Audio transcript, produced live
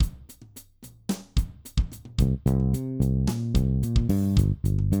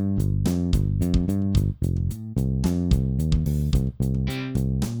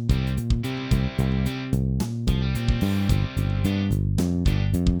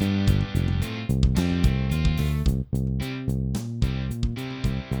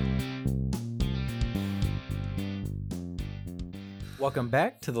Welcome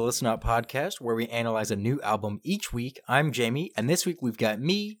back to the Listen Up podcast, where we analyze a new album each week. I'm Jamie, and this week we've got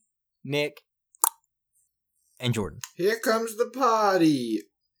me, Nick, and Jordan. Here comes the party.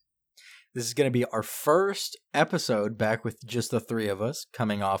 This is going to be our first episode back with just the three of us,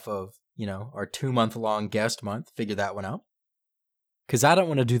 coming off of, our 2-month-long guest month. Figure that one out. Because I don't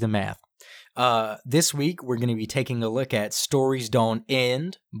want to do the math. This week, we're going to be taking a look at Stories Don't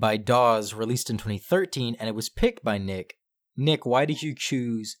End by Dawes, released in 2013, and it was picked by Nick. Nick, why did you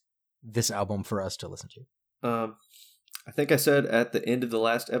choose this album for us to listen to? I think I said at the end of the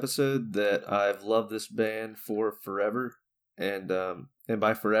last episode that I've loved this band for forever, and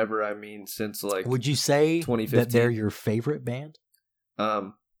by forever I mean since like. Would you say that they're your favorite band?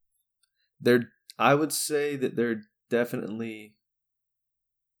 I would say that they're definitely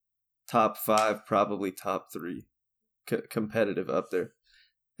top 5, probably top 3, competitive up there,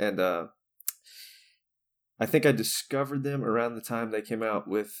 and I think I discovered them around the time they came out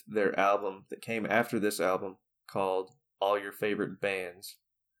with their album that came after this album called All Your Favorite Bands.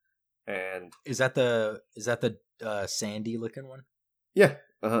 And is that the sandy looking one? Yeah.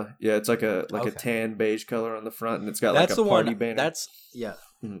 Yeah, it's like a tan beige color on the front, and it's got like a party banner.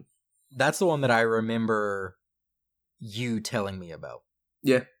 Mm-hmm. That's the one that I remember you telling me about.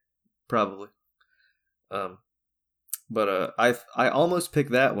 Yeah, probably. But I almost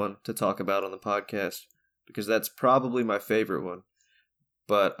picked that one to talk about on the podcast, because that's probably my favorite one.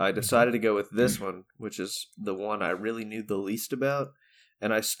 But I decided to go with this one, which is the one I really knew the least about.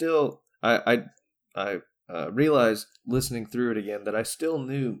 And I realized listening through it again that I still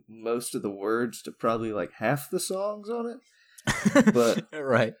knew most of the words to probably like half the songs on it. But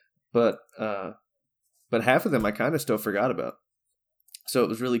right. But half of them I kind of still forgot about. So it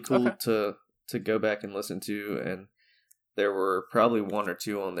was really cool to go back and listen to, and there were probably 1 or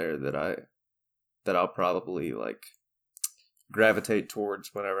 2 on there that I'll probably like gravitate towards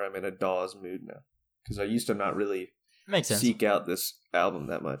whenever I'm in a Dawes mood now. Because I used to not really seek out this album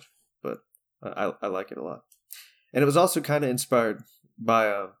that much, but I like it a lot. And it was also kind of inspired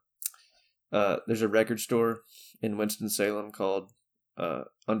by there's a record store in Winston-Salem called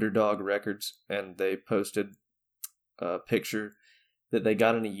Underdog Records, and they posted a picture that they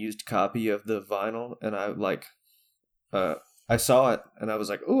got in a used copy of the vinyl, and I saw it and I was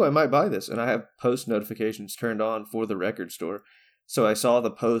like, oh, I might buy this. And I have post notifications turned on for the record store. So I saw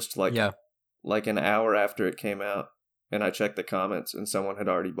the post like an hour after it came out, and I checked the comments and someone had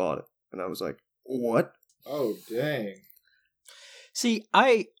already bought it. And I was like, what? Oh, dang. See,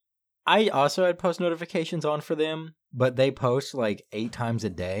 I also had post notifications on for them, but they post like 8 times a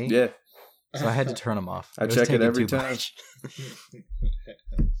day. Yeah. So I had to turn them off. I check it every time.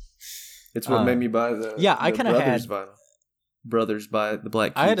 It's what made me buy the I kind of had vinyl. Brothers by the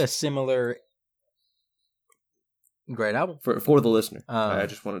Black Keys. I had a similar great album for the listener. I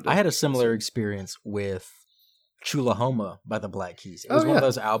just wanted to. I had a similar experience with Chulahoma by the Black Keys. It was one of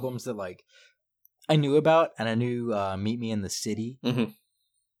those albums that like I knew about, and I knew Meet Me in the City. Mm-hmm.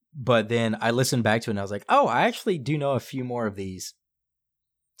 But then I listened back to it and I was like, oh, I actually do know a few more of these.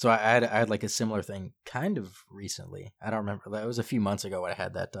 So I had like a similar thing kind of recently. I don't remember. That was a few months ago when I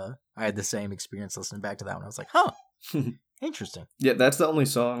had that. I had the same experience listening back to that one. I was like, huh. Interesting. Yeah, that's the only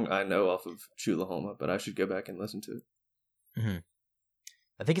song I know off of Chulahoma, but I should go back and listen to it. Mm-hmm.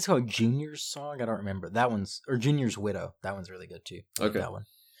 I think it's called Junior's Song. I don't remember. That one's, or Junior's Widow. That one's really good too. I like that one.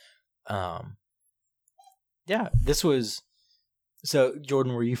 Yeah, this was, so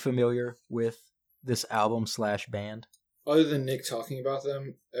Jordan, were you familiar with this album / band? Other than Nick talking about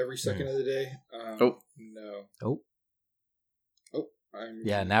them every second of the day? No.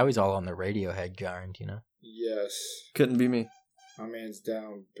 Yeah, now he's all on the Radiohead grind, Yes. Couldn't be me. My man's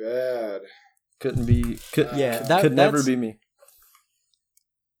down bad. Could never be me.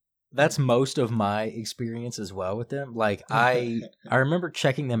 That's most of my experience as well with them. Like I remember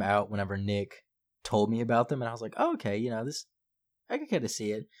checking them out whenever Nick told me about them, and I was like, oh, okay, this I could kind of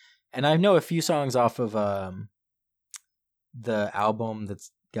see it. And I know a few songs off of the album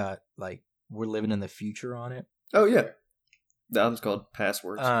that's got like We're Living in the Future on it. Oh yeah. The album's called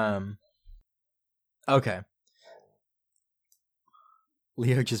Passwords. Okay.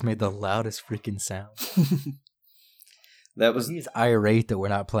 Leo just made the loudest freaking sound. He's irate that we're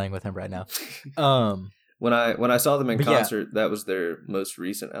not playing with him right now. When I saw them in concert, that was their most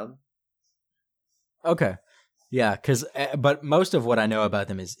recent album. Okay. Yeah, because but most of what I know about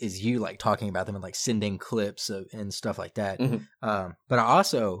them is you like talking about them and like sending clips and stuff like that. Mhm. But I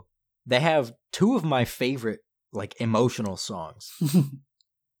also they have two of my favorite like emotional songs.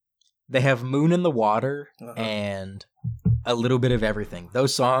 They have "Moon in the Water" and "A Little Bit of Everything."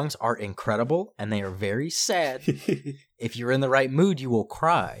 Those songs are incredible and they are very sad. If you're in the right mood, you will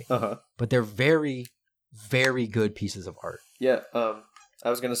cry. But they're very, very good pieces of art. Yeah. I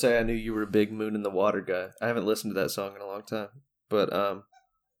was gonna say I knew you were a big "Moon in the Water" guy. I haven't listened to that song in a long time, but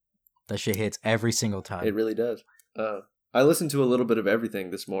that shit hits every single time. It really does. I listened to a little bit of everything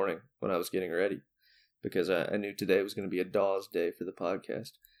this morning when I was getting ready because I knew today was going to be a Dawes day for the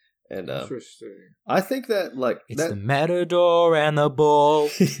podcast, and I think that like it's the Matador and the Bull.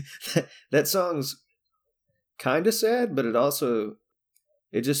 that song's kind of sad, but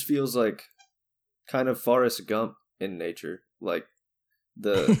it just feels like kind of Forrest Gump in nature, like.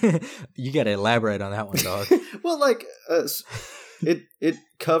 You gotta elaborate on that one, dog. Well, like it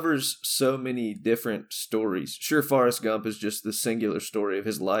covers so many different stories. Sure, Forrest Gump is just the singular story of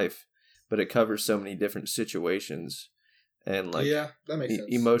his life, but it covers so many different situations and like that makes sense.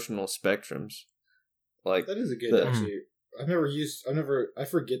 Emotional spectrums. Like that is a good actually. I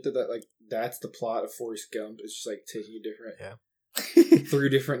forget that like that's the plot of Forrest Gump. It's just like taking you different through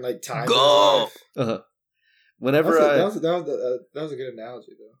different like times. Go. Whenever that was a good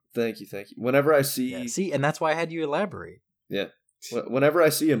analogy though. Thank you. Whenever I see, and that's why I had you elaborate. Yeah, whenever I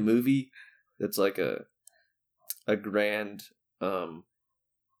see a movie that's like a grand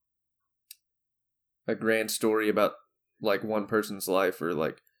story about like one person's life or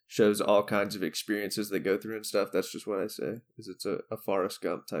like shows all kinds of experiences they go through and stuff, that's just what I say. Is it's a Forrest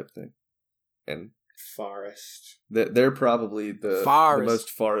Gump type thing, and Forrest. They're probably the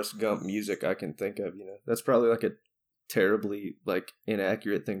most Forrest Gump music I can think of. You know, that's probably like a terribly like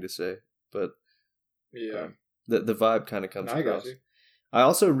inaccurate thing to say, but yeah, the vibe kind of comes across. I got you. I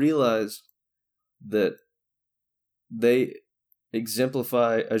also realized that they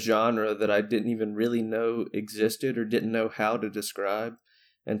exemplify a genre that I didn't even really know existed or didn't know how to describe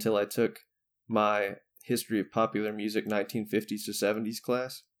until I took my History of Popular Music 1950s to 70s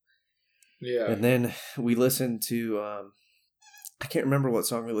class. Yeah. And then we listened to, I can't remember what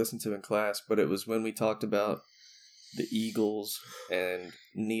song we listened to in class, but it was when we talked about the Eagles and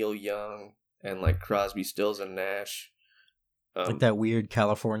Neil Young and like Crosby, Stills and Nash. Like that weird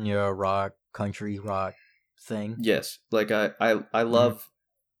California rock, country rock thing. Yes. Like I love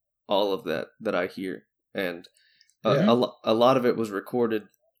all of that I hear. And a lot of it was recorded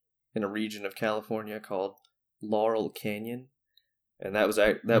in a region of California called Laurel Canyon. And that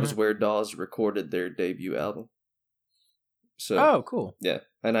was where Dawes recorded their debut album. So, cool. Yeah,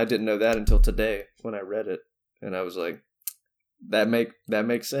 and I didn't know that until today when I read it, and I was like, that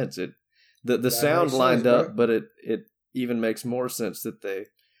makes sense. The sound lined up, but it even makes more sense that they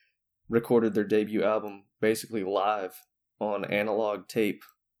recorded their debut album basically live on analog tape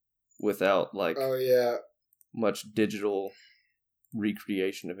without like much digital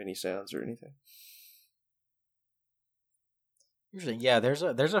recreation of any sounds or anything. Interesting. Yeah, there's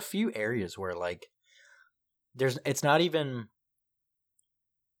a few areas where like it's not even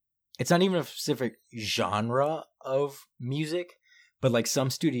a specific genre of music, but like some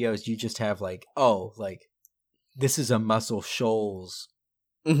studios you just have like, oh, like this is a Muscle Shoals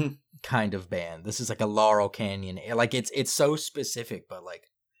kind of band. This is like a Laurel Canyon. Like it's so specific, but like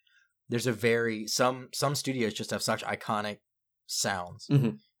there's a very some studios just have such iconic sounds.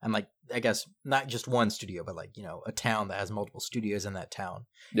 And like, I guess not just one studio, but like, you know, a town that has multiple studios in that town.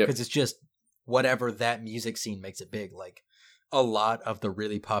 Because it's just whatever that music scene makes it big. Like a lot of the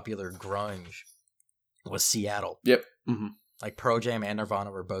really popular grunge was Seattle. Yep. Like Pearl Jam and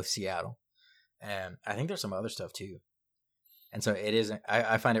Nirvana were both Seattle. And I think there's some other stuff too. And so it is,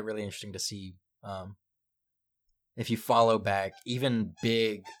 I find it really interesting to see if you follow back even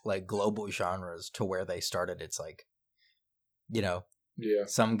big like global genres to where they started. It's like, you know,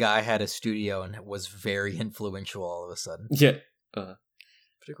 some guy had a studio and was very influential all of a sudden. Yeah.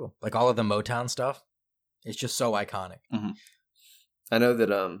 Pretty cool. Like all of the Motown stuff, it's just so iconic. I know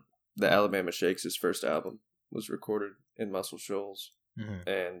that the Alabama Shakes' first album was recorded in Muscle Shoals.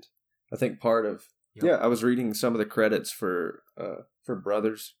 And I think part of I was reading some of the credits for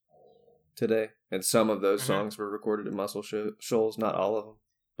Brothers today, and some of those songs were recorded in Muscle Shoals, not all of them,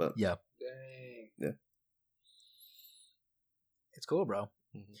 but yeah. Dang. Yeah. It's cool, bro.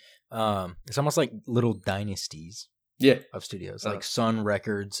 It's almost like little dynasties of studios, like Sun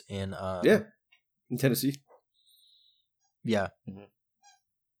Records in in Tennessee. Yeah.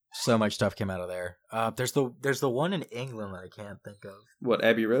 So much stuff came out of there. There's the one in England that I can't think of. What,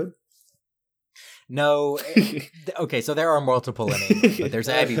 Abbey Road? No. Okay, so there are multiple in England, but there's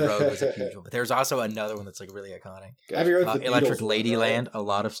Abbey Road was a huge one. But there's also another one that's like really iconic. Abbey Road's the Electric Beatles Ladyland. one, right? A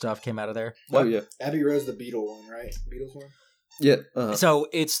lot of stuff came out of there. Oh yeah, Abbey Road's the Beatles one, right? Beatles one. yeah. So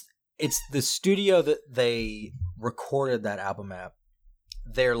it's the studio that they recorded that album at.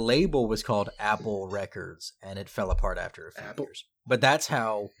 Their label was called Apple Records, and it fell apart after a few years. But that's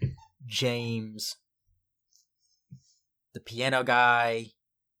how James, the piano guy,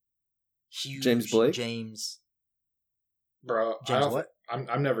 huge James Blake? Bro, James what?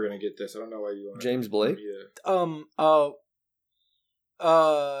 I'm never gonna get this. I don't know why you want James Blake?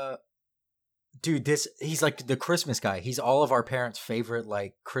 Dude, he's like the Christmas guy. He's all of our parents' favorite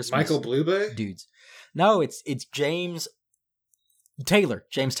like Christmas Michael Bublé dudes. No, it's James Taylor.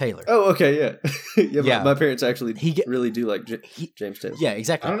 James Taylor. Oh, okay, yeah. Yeah, Yeah. My parents actually really do like James Taylor. Yeah,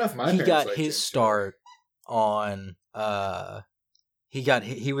 exactly. I don't know if my he parents got like his James start on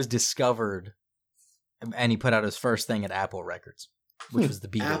he was discovered and he put out his first thing at Apple Records, which was the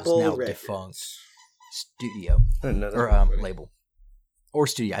Beatles' Apple now Records. defunct studio I didn't know that. or label or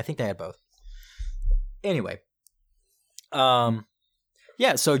studio. I think they had both. Anyway,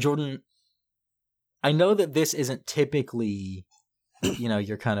 yeah. So Jordan, I know that this isn't typically,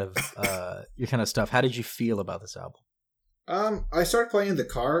 your kind of stuff. How did you feel about this album? I started playing in the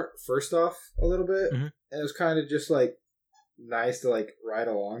car first off a little bit, Mhm. and it was kind of just like nice to like ride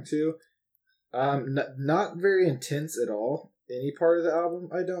along to. Not very intense at all. Any part of the album,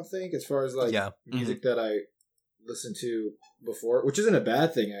 I don't think, as far as like music that I listened to before, which isn't a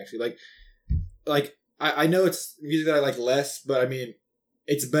bad thing actually. Like I know it's music that I like less, but I mean,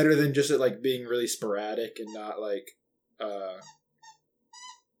 it's better than just it like being really sporadic and not like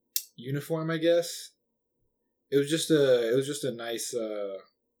uniform, I guess. It was just a nice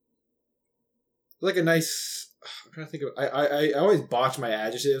like a nice. I'm trying to think of. I always botch my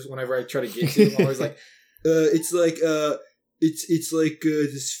adjectives whenever I try to get to them. I'm always like, it's like it's like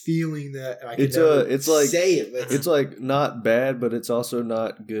this feeling that and I can never it's like say it. It's like not bad, but it's also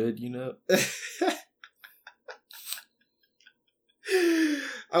not good.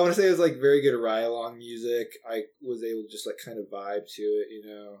 I want to say it was like very good ride along music. I was able to just like kind of vibe to it,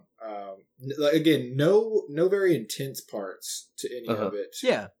 like, again, no very intense parts to any of it.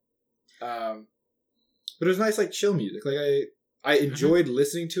 Yeah. But it was nice, like chill music. Like I enjoyed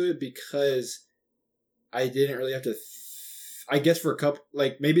listening to it because I didn't really have to. I guess for a couple,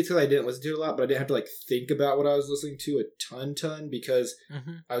 like maybe it's because I didn't listen to it a lot, but I didn't have to like think about what I was listening to a ton because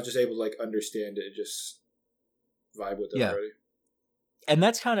I was just able to like understand it and just vibe with it already. And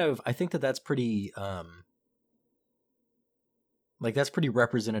that's kind of, I think that's pretty, that's pretty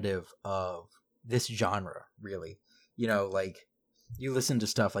representative of this genre, really. Like you listen to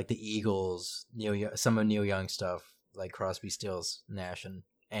stuff like the Eagles, some of Neil Young stuff, like Crosby, Stills, Nash,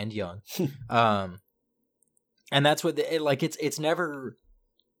 and Young. And that's what, it's never,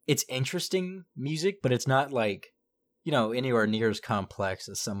 it's interesting music, but it's not like, anywhere near as complex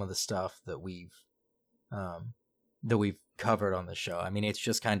as some of the stuff that we've covered on the show. I mean, it's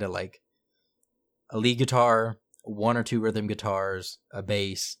just kind of like a lead guitar, one or two rhythm guitars, a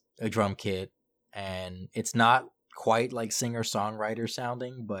bass, a drum kit, and it's not quite like singer-songwriter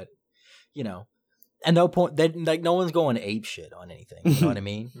sounding, but and no point that like no one's going ape shit on anything. You know what I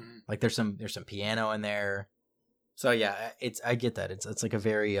mean? Like there's some piano in there. So yeah, I get that. It's like a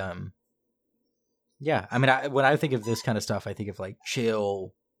very yeah. I mean, when I think of this kind of stuff, I think of like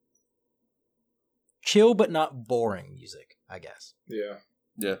chill but not boring music, I guess.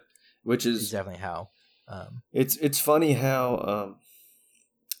 Yeah, which is definitely how. It's funny how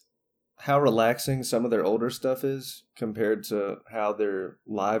relaxing some of their older stuff is compared to how their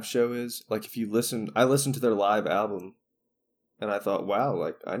live show is. Like if you listen, I listened to their live album, and I thought, wow,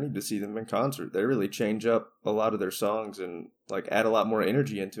 like I need to see them in concert. They really change up a lot of their songs and like add a lot more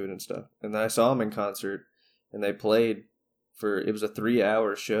energy into it and stuff. And then I saw them in concert, and they played it was a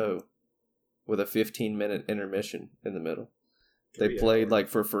 3-hour show with a 15-minute intermission in the middle. They played like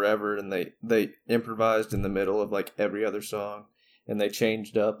for forever, and they improvised in the middle of like every other song, and they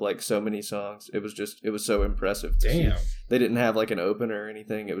changed up like so many songs. It was so impressive. Damn. They didn't have like an opener or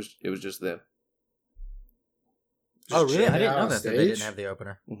anything. It was just them. Oh really? I didn't know that stage? They didn't have the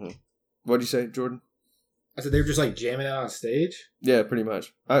opener. Mm-hmm. What'd you say, Jordan? I said they were just like jamming out on stage? Yeah, pretty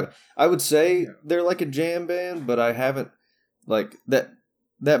much. I would say they're like a jam band, but I haven't like that.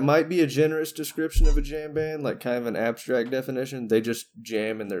 That might be a generous description of a jam band, like kind of an abstract definition. They just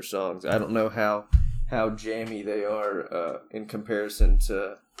jam in their songs. I don't know how jammy they are in comparison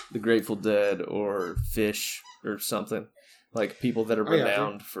to the Grateful Dead or Fish or something. Like people that are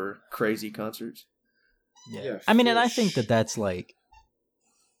renowned for crazy concerts. Yeah. I mean, and I think that's like,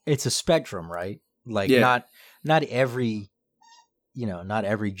 it's a spectrum, right? Like not every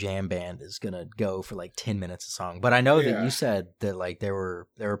jam band is gonna go for like 10 minutes a song. But I know that you said that like there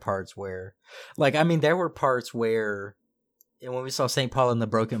were parts where, like, I mean, there were parts where, and when we saw St. Paul and the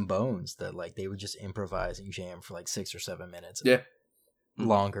Broken Bones, that like they would just improvise and jam for like 6 or 7 minutes.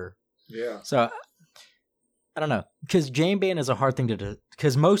 Longer. Yeah. So I don't know, because jam band is a hard thing to do,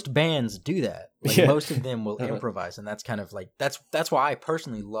 because most bands do that. Like most of them will improvise, and that's kind of like that's why I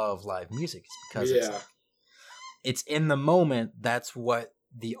personally love live music, is because it's in the moment. That's what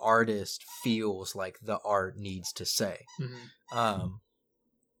the artist feels like the art needs to say.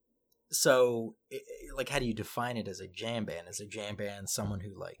 So like, how do you define it as a jam band? Is a jam band someone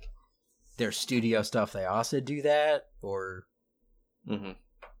who, like, their studio stuff, they also do that, or you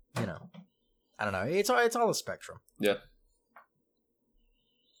know, I don't know. It's all a spectrum. Yeah.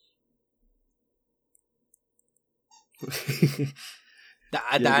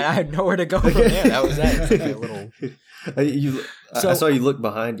 I had nowhere to go from there. That was that. A little. I saw you look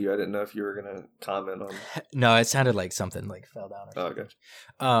behind you. I didn't know if you were gonna comment on. No, it sounded like something like fell down. Or something. Okay.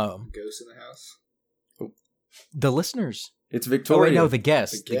 Ghost in the house. Oh. The listeners. It's Victoria. Oh, wait, no, the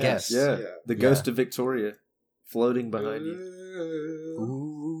guest. The guest. Yeah. The ghost of Victoria, floating behind you.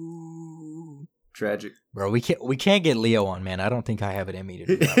 Ooh. Tragic, bro. We can't get Leo on, man. I don't think I have it in me to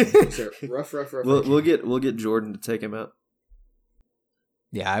do that. rough. We'll get Jordan to take him out.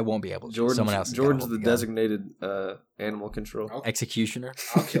 Yeah, I won't be able to. Someone else. Jordan's the designated animal control. Executioner.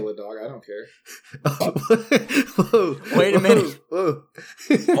 I'll kill a dog. I don't care. Whoa. Wait a minute. Whoa.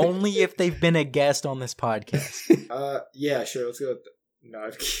 Only if they've been a guest on this podcast. Yeah, sure. Let's go with no,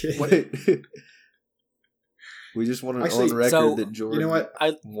 I'm kidding. Wait. We just want it on record that Jordan, you know what?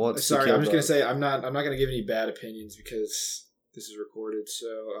 wants sorry, to kill I'm just dogs. gonna say I'm not gonna give any bad opinions because this is recorded.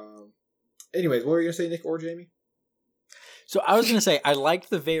 So, anyways, what were you gonna say, Nick or Jamie? So I was going to say, I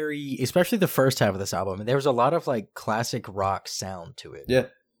liked especially the first half of this album. There was a lot of like classic rock sound to it. Yeah.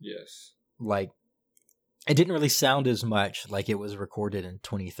 Yes. Like, it didn't really sound as much like it was recorded in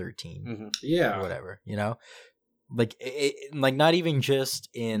 2013. Mm-hmm. Yeah. Or whatever, you know? Like, like not even just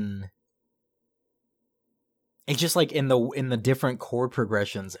in... It's just like in the different chord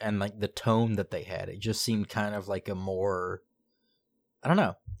progressions and like the tone that they had. It just seemed kind of like a more... I don't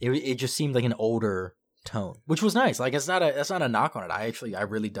know. It just seemed like an older... tone, which was nice. Like, that's not a knock on it. I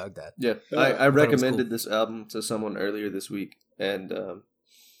really dug that. Yeah, I recommended this album to someone earlier this week, and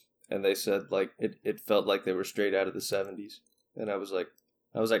they said like it felt like they were straight out of the 70s, and I was like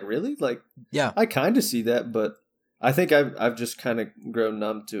really, like, yeah, I kind of see that, but I think I've just kind of grown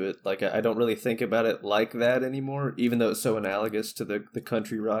numb to it. Like, I don't really think about it like that anymore, even though it's so analogous to the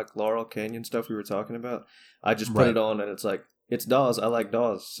country rock Laurel Canyon stuff we were talking about. I just put it on, and it's like, it's Dawes. I like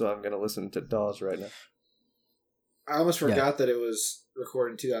Dawes, so I'm gonna listen to Dawes right now. I almost forgot that it was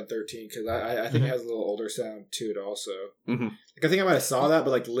recorded in 2013 because I think it has a little older sound to it also. Mm-hmm. Like, I think I might have saw that,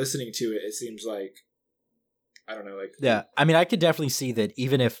 but like listening to it, it seems like, I don't know, like, yeah. I mean, I could definitely see that,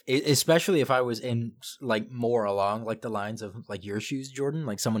 even if, especially if I was in like more along like the lines of like your shoes, Jordan,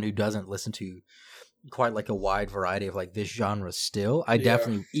 like someone who doesn't listen to quite like a wide variety of like this genre still, I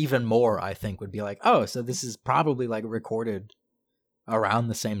definitely even more I think would be like, oh, so this is probably like recorded around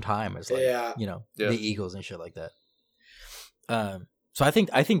the same time as like you know, the Eagles and shit like that. So I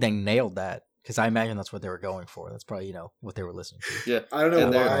think they nailed that, because I imagine that's what they were going for. That's probably, you know, what they were listening to. Yeah, I don't know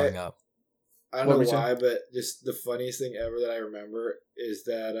why. I don't know why, but just the funniest thing ever that I remember is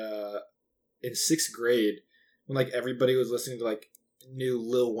that in 6th grade, when like everybody was listening to like new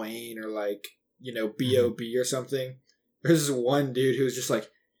Lil Wayne or like, you know, B.O.B. or something, there's this one dude who was just like,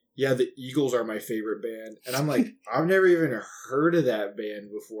 yeah, the Eagles are my favorite band. And I'm like, I've never even heard of that band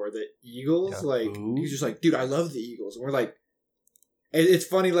before. The Eagles? Yeah. Like, he's just like, dude, I love the Eagles. And we're like, it's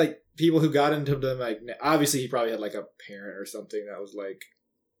funny, like, people who got into them, like, obviously he probably had like a parent or something that was like,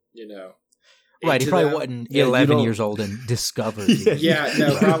 you know. Right, he probably wasn't 11 years old and discovered. Yeah,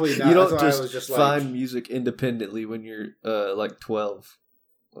 no, probably not. You don't just find music independently when you're like 12.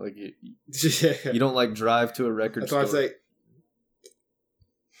 Like, you don't like drive to a record store. That's why I say.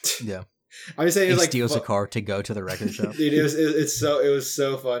 Yeah, I'm just saying, he like, steals a car to go to the record shop. Dude, it was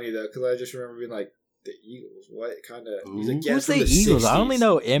so funny though, because I just remember being like, the Eagles, what kind of? He's like, yeah, who's the Eagles? 60s. I only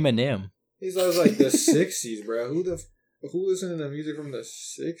know Eminem. I was like, the 60s, bro. Who listened to music from the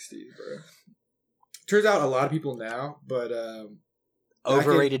 60s, bro? Turns out a lot of people now, but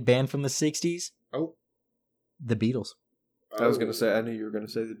overrated band from the 60s. Oh, the Beatles. I was gonna say. I knew you were gonna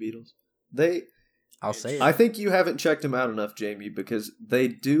say the Beatles. I'll say it. I think you haven't checked them out enough, Jamie, because they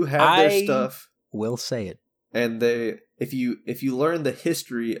do have their stuff. Will say it. And if you learn the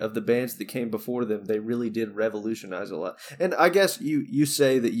history of the bands that came before them, they really did revolutionize a lot. And I guess you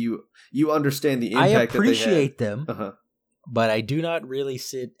say that you understand the impact. I appreciate them, but I do not really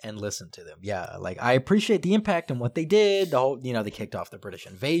sit and listen to them. Yeah, like I appreciate the impact and what they did. The whole, they kicked off the British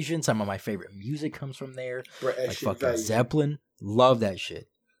invasion. Some of my favorite music comes from there. Like fucking Zeppelin, love that shit.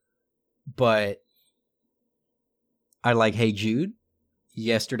 But I like Hey Jude.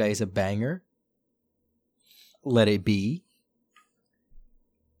 Yesterday's a banger. Let It Be.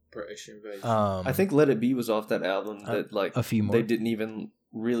 British invasion. I think Let It Be was off that album that like a few more. They didn't even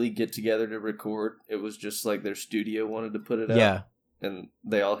really get together to record. It was just like their studio wanted to put it out. Yeah. And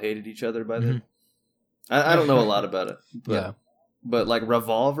they all hated each other by then. I don't know a lot about it. But, but like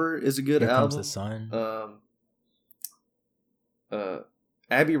Revolver is a good album. Comes the Sun.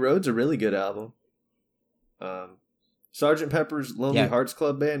 Abbey Road's a really good album. Sgt. Pepper's Lonely Hearts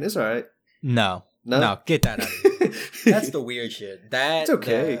Club Band is alright. No, get that out of here. That's the weird shit. It's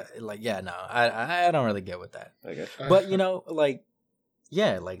okay. I don't really get with that. Okay. But like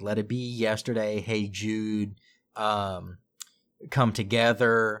Let It Be, Yesterday, Hey Jude, Come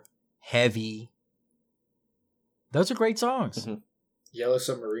Together, Heavy. Those are great songs. Mm-hmm. Yellow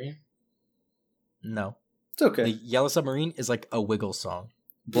Submarine? No. It's okay. The Yellow Submarine is like a Wiggles song.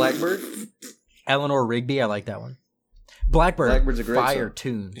 Blackbird? Eleanor Rigby, I like that one. Blackbird's a great fire song.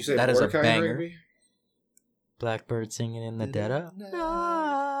 Tune. That is a banger. Rigby? Blackbird singing in the dead of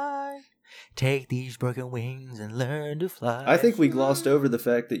night. Take these broken wings and learn to fly. I think we glossed over the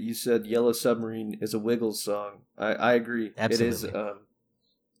fact that you said Yellow Submarine is a Wiggles song. I agree. Absolutely. It is.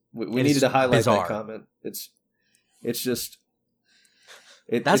 We needed to highlight that comment. It's just.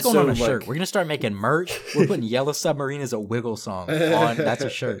 That's going on a shirt. We're gonna start making merch. We're putting Yellow Submarine as a Wiggle song on. That's a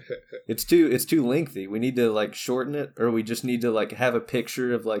shirt. It's too lengthy. We need to like shorten it, or we just need to like have a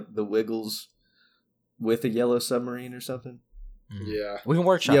picture of like the Wiggles with a Yellow Submarine or something. Yeah, we can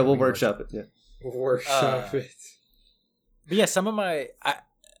workshop. Yeah, we'll workshop it. Yeah, workshop it. But yeah, some of my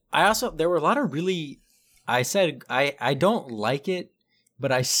I also there were a lot of really. I said I don't like it,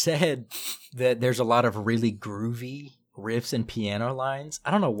 but I said that there's a lot of really groovy riffs and piano lines.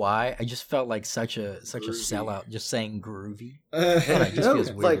 I don't know why. I just felt like such a sellout just saying groovy. It just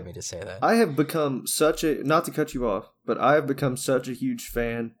feels weird to me to say that. I have become not to cut you off, but I have become such a huge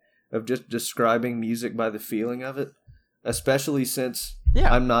fan of just describing music by the feeling of it, especially since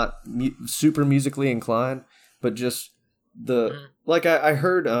I'm not super musically inclined, but just like I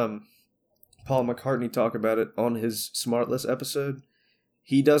heard Paul McCartney talk about it on his Smartless episode.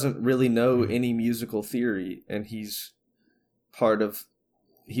 He doesn't really know any musical theory, and he was part of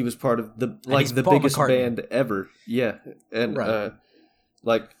the biggest McCartney band ever. Yeah. And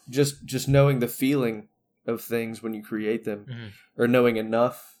like just knowing the feeling of things when you create them, or knowing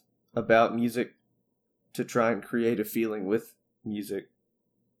enough about music to try and create a feeling with music,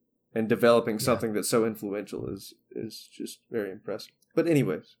 and developing something that's so influential is just very impressive. But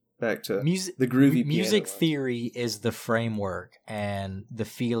anyways, back to the groovy music theory is the framework, and the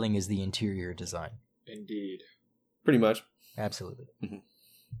feeling is the interior design. Indeed. Pretty much. Absolutely. Mm-hmm.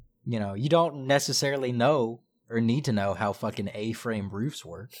 You don't necessarily know or need to know how fucking A-frame roofs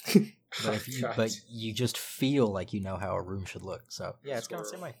work, but you just feel like you know how a room should look. So yeah, it's kind of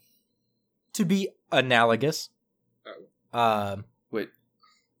the same way. To be analogous. Wait.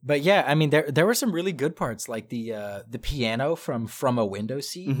 But yeah, I mean, there were some really good parts, like the piano from a Window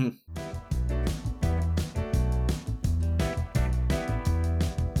Seat. Mm-hmm.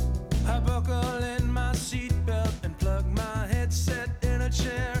 I buckle in my seatbelt and plug my headset in a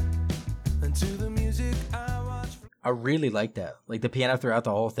chair, and to the music I watch. I really like that. Like the piano throughout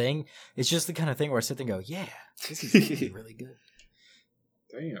the whole thing. It's just the kind of thing where I sit there and go, yeah, this is really, really good.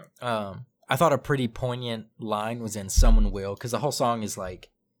 Damn. I thought a pretty poignant line was in Someone Will, because the whole song is like,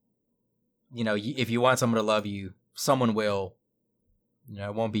 if you want someone to love you, someone will.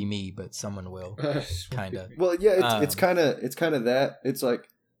 It won't be me, but someone will. Kind of. Well, yeah, it's kind of that. It's like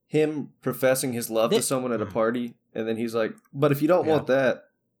him professing his love to someone at a party, and then he's like, "But if you don't want that,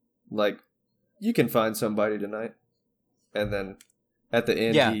 like, you can find somebody tonight." And then at the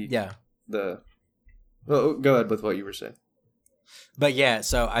end, Well, go ahead with what you were saying. But yeah,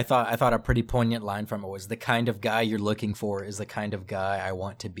 so I thought a pretty poignant line from it was, "The kind of guy you're looking for is the kind of guy I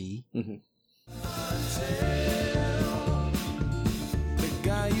want to be." Mm-hmm. The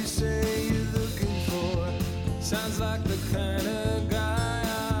guy you say you're looking for sounds like the kind of guy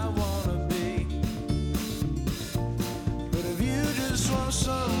I wanna be. But if you just want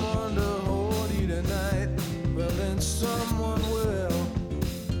someone to hold you tonight, well then someone will.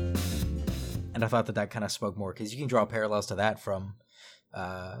 And I thought that kind of spoke more, because you can draw parallels to that from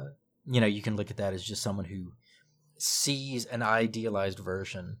you can look at that as just someone who sees an idealized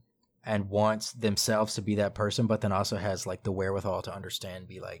version and wants themselves to be that person, but then also has like the wherewithal to understand,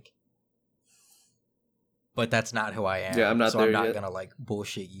 be like, but that's not who I am. Yeah, I'm not there I'm not yet. gonna like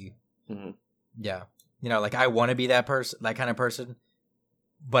bullshit you. Mm-hmm. Yeah, like I want to be that person, that kind of person,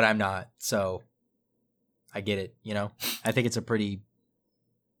 but I'm not. So I get it. I think it's a pretty,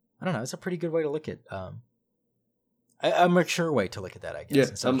 I don't know, it's a pretty good way to look at a mature way to look at that, I guess. Yeah,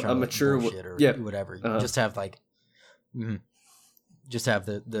 instead of trying a to, like, mature bullshit or yeah. whatever. Uh-huh. Just have like, just have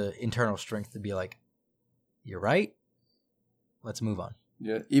the internal strength to be like, you're right. Let's move on.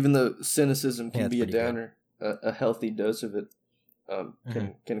 Yeah, even though cynicism can Yeah, be a it's pretty downer, a healthy dose of it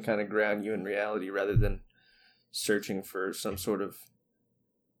can kind of ground you in reality rather than searching for some sort of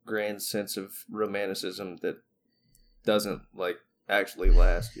grand sense of romanticism that doesn't like actually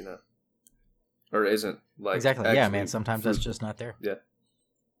last, or isn't like Exactly. Yeah, man. Sometimes that's fruitful. just not there. Yeah.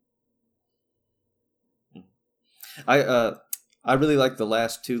 I really like the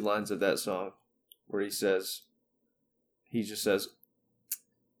last two lines of that song where he just says,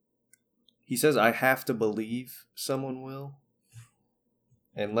 I have to believe someone will.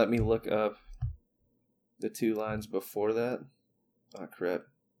 And let me look up the two lines before that. Oh, crap.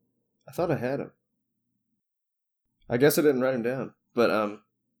 I thought I had them. I guess I didn't write them down. But,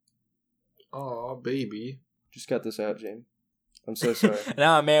 Oh, baby. just cut this out, Jamie. I'm so sorry.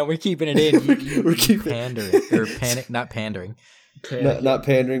 Nah, man, we're keeping it in. We're keeping pandering or not pandering. Not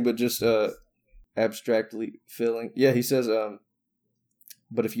pandering, but just abstractly filling. Yeah, he says,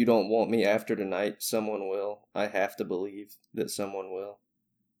 but if you don't want me after tonight, someone will. I have to believe that someone will.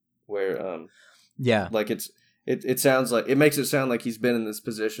 Where, Yeah. like it sounds like, it makes it sound like he's been in this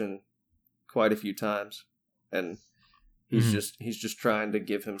position quite a few times, and he's just trying to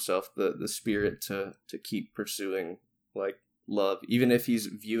give himself the spirit to keep pursuing like love, even if he's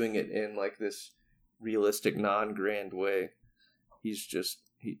viewing it in like this realistic, non-grand way. He's just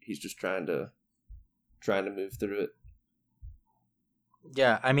trying to move through it.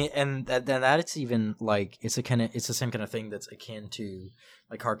 Yeah, I mean, and that it's even like it's the same kind of thing that's akin to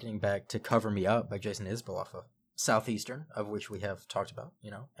like harkening back to "Cover Me Up" by Jason Isbell off of Southeastern, of which we have talked about,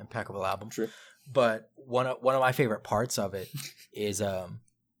 impeccable album. True. But one of my favorite parts of it is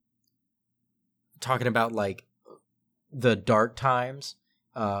talking about like the dark times,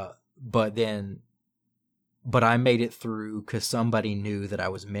 but I made it through because somebody knew that I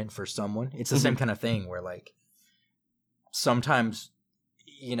was meant for someone. It's the same kind of thing where like sometimes,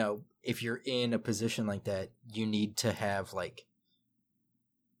 if you're in a position like that, you need to have like,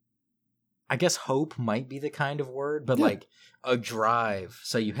 I guess hope might be the kind of word, but like a drive.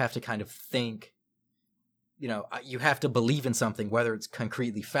 So you have to kind of think, you have to believe in something, whether it's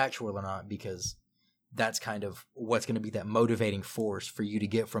concretely factual or not, because that's kind of what's going to be that motivating force for you to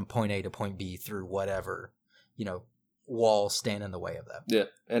get from point A to point B through whatever, walls stand in the way of that. Yeah,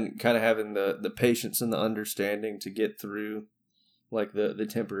 and kind of having the patience and the understanding to get through like the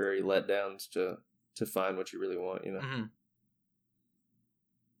temporary letdowns to find what you really want,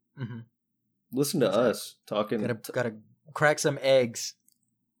 Listen to us talking. Gotta crack some eggs.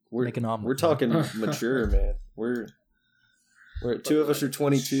 We're make an omelet. We're talking mature, man. We're two of us are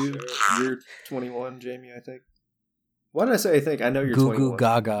 22. You're 21, Jamie, I think. Why did I say I think? I know you're 21. Goo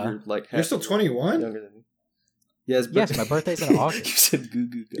gaga. You're still 21? Younger than me. Yes, Yes, my birthday's in August. You said goo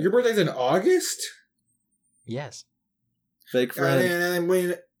goo gaga. Your birthday's in August? Yes. Fake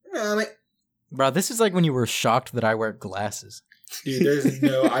friend. Bro, this is like when you were shocked that I wear glasses. Dude,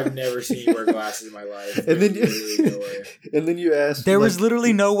 I've never seen you wear glasses in my life. And then no way. and then you asked. There was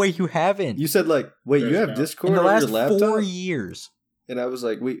literally no way you haven't. You said like, wait, There's you have no. Discord in the on last your laptop? 4 years. And I was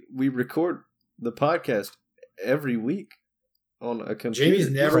like, we record the podcast every week on a computer. Jamie's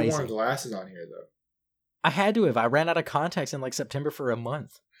never Crazy. worn glasses on here, though. I had to have. I ran out of contacts in like September for a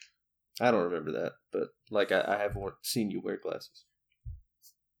month. I don't remember that, but like I have seen you wear glasses.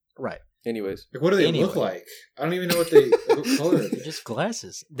 Right. Anyways, Like, what do they look like? I don't even know what color are They're they? just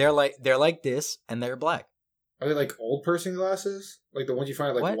glasses. They're like this, and they're black. Are they like old person glasses? Like the ones you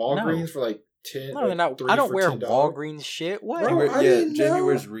find at like What? Walgreens No. for like 10? No, they're not. $3 I don't for wear $10? Walgreens shit. What? Bro, I didn't Jamie know.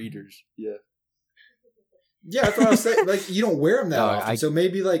 wears readers. Yeah. Yeah, that's what I was saying. Like, you don't wear them that No, often. So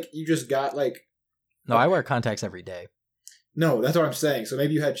maybe like you just got like. No, I wear contacts every day. No, that's what I'm saying. So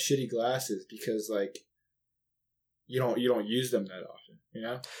maybe you had shitty glasses because like you don't use them that often, you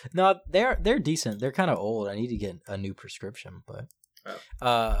know? No, they're decent. They're kind of old. I need to get a new prescription, but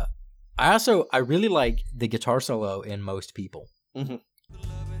I really like the guitar solo in Most People. Mm-hmm.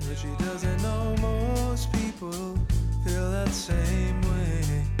 But she doesn't know most people feel that same way.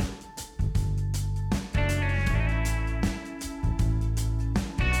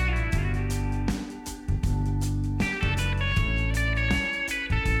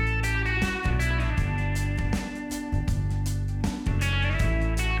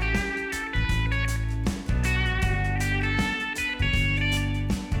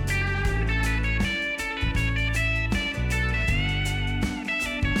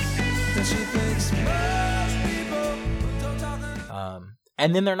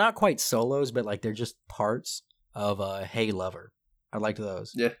 And then they're not quite solos, but like they're just parts of Hey Lover. I liked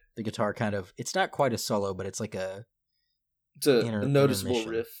those. Yeah. The guitar kind of, it's not quite a solo, but it's like a noticeable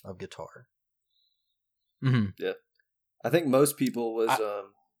riff of guitar. Mm-hmm. Yeah. I think most people was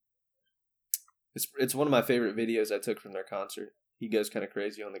it's one of my favorite videos I took from their concert. He goes kind of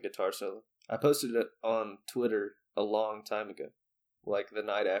crazy on the guitar solo. I posted it on Twitter a long time ago, like the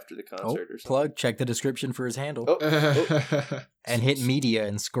night after the concert or something. Plug, check the description for his handle. Oh. And hit media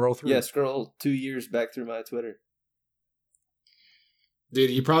and scroll through. Yeah, scroll 2 years back through my Twitter.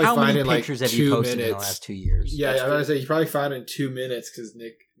 Dude, you probably How find many in like pictures have 2 you posted minutes. in the last 2 years? Yeah, I was gonna say you probably found it in 2 minutes because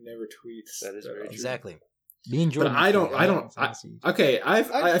Nick never tweets. That is very true. Exactly. Me and Jordan. But I feel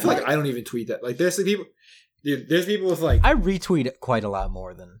like I don't even tweet that. Like, there's people, dude. There's people with like I retweet it quite a lot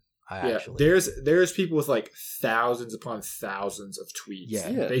more than I actually. There's people with like thousands upon thousands of tweets.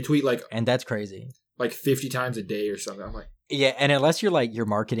 Yeah. They tweet like, and that's crazy. Like 50 times a day or something. I'm like, yeah, and unless you're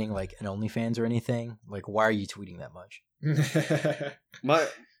marketing like an OnlyFans or anything, like why are you tweeting that much? My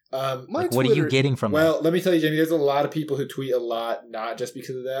like, Twitter, what are you getting from that? Well, let me tell you, Jamie, there's a lot of people who tweet a lot, not just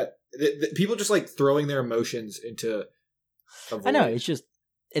because of that. People just like throwing their emotions into a void. I know,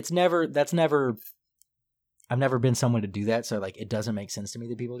 I've never been someone to do that, so like it doesn't make sense to me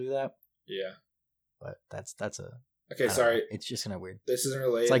that people do that. Yeah. But that's a Okay, sorry. know, it's just kind of weird. This isn't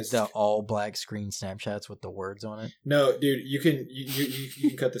related. It's like the all black screen Snapchats with the words on it. No, dude, you can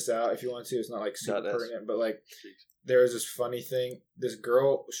cut this out if you want to. It's not like super pertinent, but like there was this funny thing. This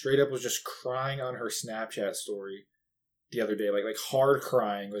girl straight up was just crying on her Snapchat story the other day, like hard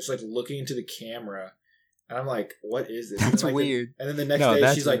crying, was like looking into the camera, and I'm like, "What is this?" That's and weird. And then the next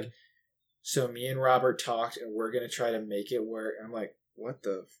day, she's like, "So me and Robert talked, and we're gonna try to make it work." And I'm like, "What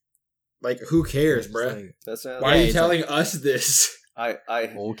the? Like, who cares, bruh? Like, that sounds. Why are you telling us this?" I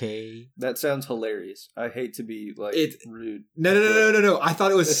okay. That sounds hilarious. I hate to be like rude. No. I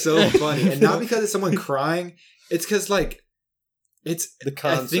thought it was so funny, and not because it's someone crying. It's because like it's the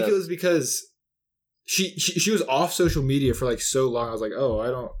concept. I think it was because she was off social media for like so long. I was like, oh,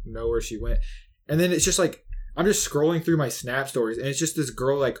 I don't know where she went. And then it's just like I'm just scrolling through my Snap stories, and it's just this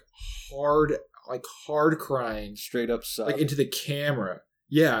girl like hard crying, straight up sobbing. like into the camera.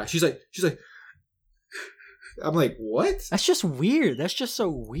 Yeah, she's like. I'm like, what? That's just weird. That's just so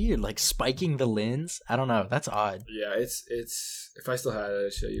weird. Like spiking the lens. I don't know. That's odd. Yeah, it's. If I still had it,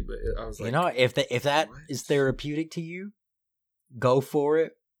 I'd show you. But I was like, you know, if that what? is therapeutic to you, go for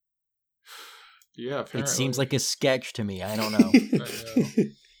it. Yeah, apparently. It seems like a sketch to me. I don't know.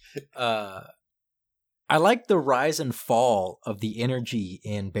 I know. I like the rise and fall of the energy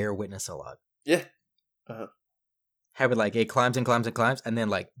in Bear Witness a lot. Yeah. Have it like it climbs and climbs and climbs, and then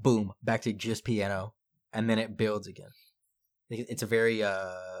like boom, back to just piano. And then it builds again. It's a very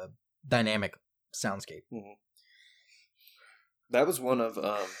dynamic soundscape. Mm-hmm. That was one of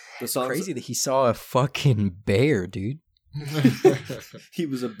the songs. Crazy that he saw a fucking bear, dude. He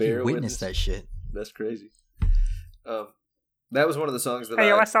was a bear. He witnessed that shit. That's crazy. That was one of the songs that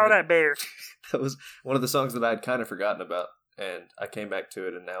I saw that bear. That was one of the songs that I had kind of forgotten about, and I came back to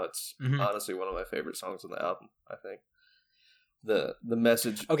it, and now it's honestly one of my favorite songs on the album. I think the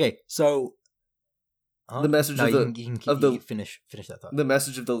message. Okay, so. The message you can finish that thought. The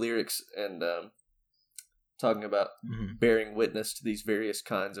message of the lyrics and talking about bearing witness to these various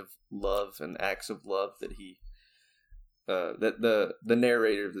kinds of love and acts of love that he that the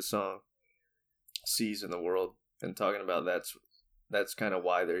narrator of the song sees in the world, and talking about that's kind of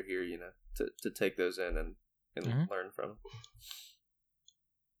why they're here, you know, to take those in and learn from.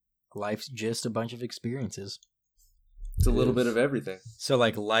 Life's just a bunch of experiences. It's a little bit of everything. So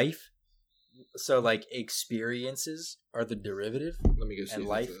like life. So, like, experiences are the derivative, Let me go see and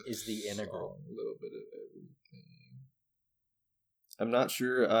life is the integral. A little bit of everything. I'm not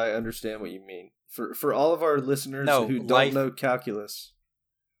sure I understand what you mean. For all of our listeners who don't life... know calculus,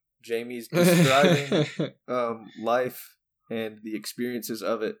 Jamie's describing life and the experiences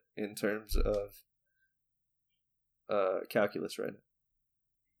of it in terms of calculus right now.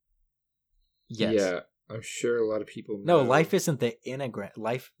 Yes. Yeah. I'm sure a lot of people know. No, life isn't the integrate.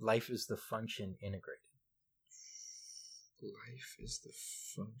 Life is the function integrated. Life is the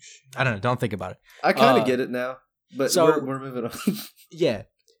function. I don't know. Don't think about it. I kind of get it now, but so, we're moving on. Yeah.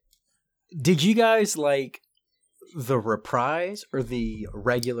 Did you guys like the reprise or the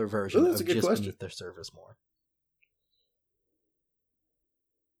regular version of Just Beneath the Surface more?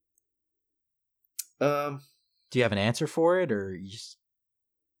 Do you have an answer for it, or you just...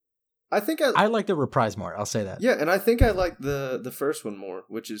 I think I like the reprise more. I'll say that. Yeah, and I think I like the first one more,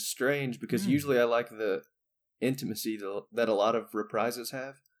 which is strange because usually I like the intimacy that a lot of reprises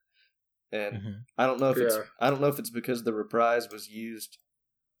have, and I don't know if it's because the reprise was used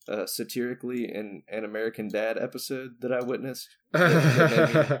satirically in an American Dad episode that I witnessed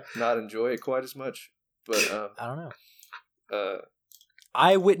that made me not enjoy it quite as much. But I don't know.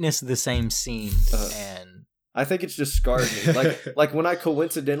 I witnessed the same scene, and I think it's just scarred me. Like when I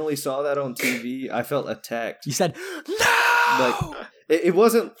coincidentally saw that on TV, I felt attacked. You said no. Like it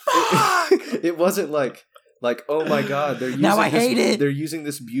wasn't. It wasn't like oh my god, they're using now I hate it. They're using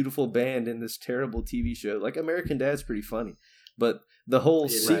this beautiful band in this terrible TV show. Like American Dad's pretty funny, but the whole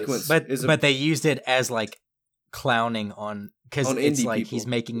sequence. But they used it as like clowning on because it's like people. He's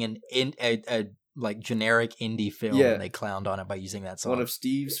making a like generic indie film. Yeah. And they clowned on it by using that song. One of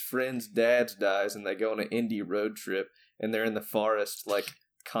Steve's friends' dads dies, and they go on an indie road trip, and they're in the forest, like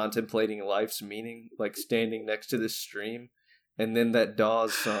contemplating life's meaning, like standing next to this stream. And then that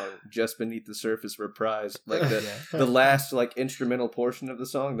Dawes song, "Just Beneath the Surface," reprised, like the last like instrumental portion of the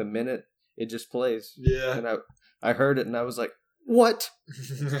song, the minute it just plays. Yeah, and I heard it and I was like, "What?"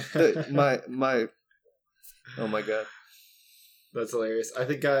 my oh my god, that's hilarious. I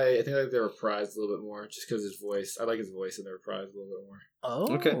think I like the reprised a little bit more just because his voice. I like his voice in the reprised a little bit more.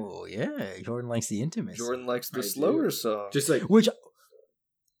 Oh, okay. Yeah. Jordan likes the intimacy. Jordan likes the slower song, just like which.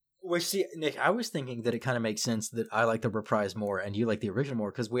 See, Nick, I was thinking that it kind of makes sense that I like the reprise more and you like the original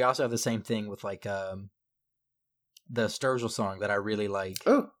more because we also have the same thing with like the Sturgill song that I really like.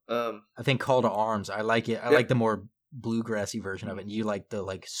 Oh, I think "Call to Arms." I like it. I like the more bluegrassy version of it. And you like the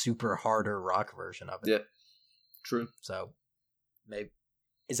like super harder rock version of it. Yeah, true. So, maybe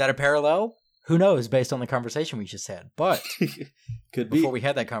is that a parallel? Who knows? Based on the conversation we just had, but could be. Before we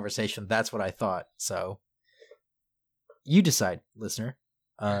had that conversation, that's what I thought. So, you decide, listener.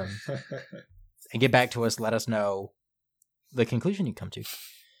 And get back to us. Let us know the conclusion you come to.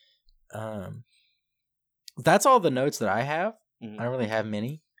 That's all the notes that I have. Mm-hmm. I don't really have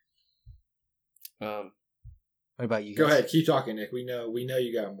many. What about you guys? Go ahead, keep talking, Nick. We know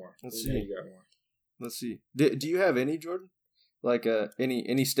you got more. Let's see. Do you have any, Jordan? Like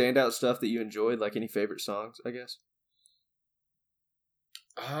any standout stuff that you enjoyed? Like any favorite songs? I guess.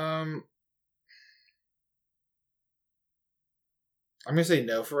 I'm gonna say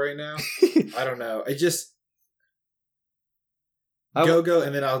no for right now. I don't know. It just go,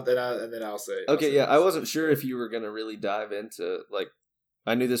 and then I'll say. Okay, yeah. I wasn't sure if you were gonna really dive into like.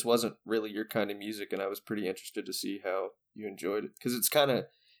 I knew this wasn't really your kind of music, and I was pretty interested to see how you enjoyed it because it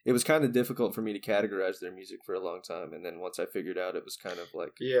was kind of difficult for me to categorize their music for a long time, and then once I figured out, it was kind of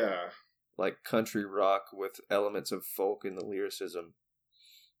like like country rock with elements of folk in the lyricism.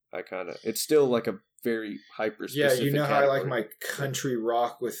 It's still like a very hyper specific. Yeah, you know category. how I like my country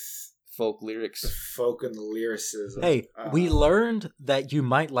rock with folk lyrics. The folk and the lyricism. Hey, we learned that you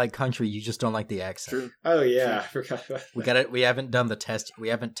might like country, you just don't like the accent. True. Oh yeah, I forgot about that. We haven't done the test. We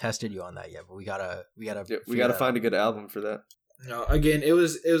haven't tested you on that yet, but we gotta find a good album for that. No, again, it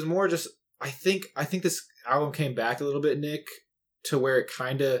was more just I think this album came back a little bit, Nick, to where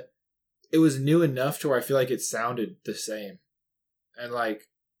it was new enough to where I feel like it sounded the same. And like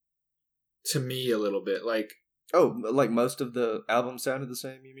to me a little bit like like most of the album sounded the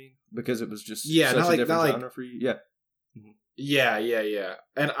same, you mean? Because it was just such not a like, different not genre like, for you? Yeah. Mm-hmm. Yeah.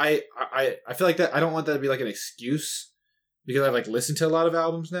 And I feel like that I don't want that to be like an excuse because I've like listened to a lot of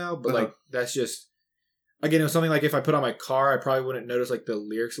albums now, but like that's just again, it was something like if I put on my car, I probably wouldn't notice like the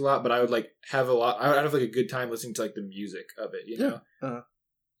lyrics a lot, but I would like I would have like a good time listening to like the music of it, you know?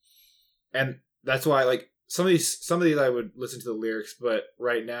 And that's why like some of these I would listen to the lyrics, but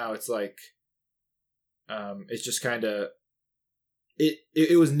right now it's like it's just kind of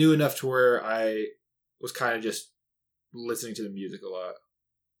it was new enough to where I was kind of just listening to the music a lot.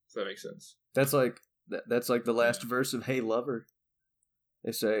 If that makes sense. That's like the last verse of "Hey Lover."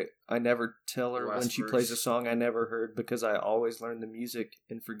 They say, "I never tell her when she plays a song I never heard because I always learn the music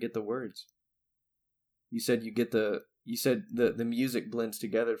and forget the words." You said the music blends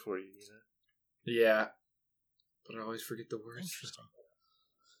together for you. You know? Yeah, but I always forget the words. Interesting.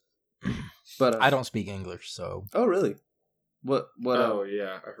 But I don't speak English, so. Oh really? What? Oh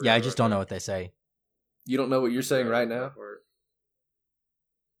yeah. I just don't know what they say. You don't know what you're saying right now?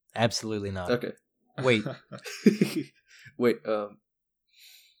 Absolutely not. Okay. Wait. Wait.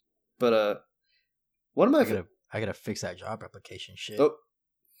 But one of my I gotta fix that job application shit. Oh.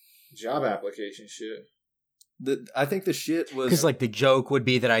 Job application shit. I think the shit was because like the joke would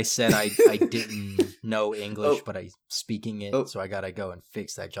be that I said I didn't know English, but I speaking it, so I gotta go and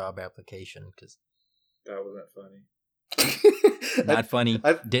fix that job application because that wasn't funny. Not funny.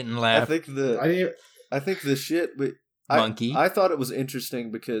 Didn't laugh. I think the shit. But Monkey. I thought it was interesting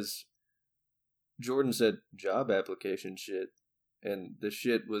because Jordan said job application shit, and the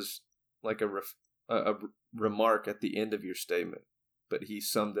shit was like a remark at the end of your statement. but he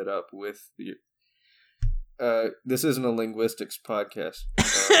summed it up with the. This isn't a linguistics podcast.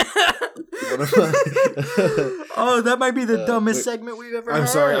 Oh, that might be the dumbest segment we've ever had. I'm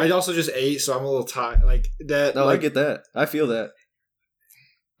sorry. I also just ate, so I'm a little tired. Like that. No, like, I get that. I feel that.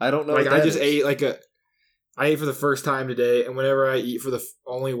 I don't know. Like what I that just is. ate I ate for the first time today, and whenever I eat for the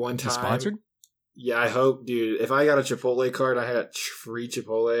only one time, You sponsored? Yeah, I hope, dude. If I got a Chipotle card, and I had free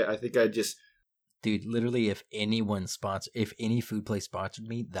Chipotle. I think I'd just. Dude, literally, if any food place sponsored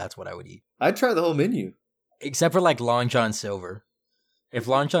me, that's what I would eat. I'd try the whole menu. Except for like Long John Silver. If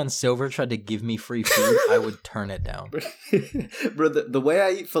Long John Silver tried to give me free food, I would turn it down. Bro, the way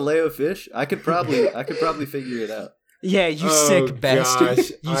I eat Filet-O-Fish, I could probably figure it out. Yeah, you sick bastard.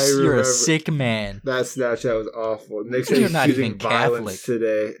 Gosh, You're a sick man. That Snapchat was awful. Nick said You're he's not choosing even violence Catholic.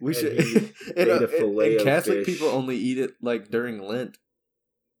 today. We should. Ate a filet and of Catholic fish. people only eat it like during Lent.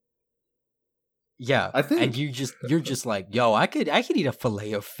 Yeah, I think. and you're just like, yo, I could eat a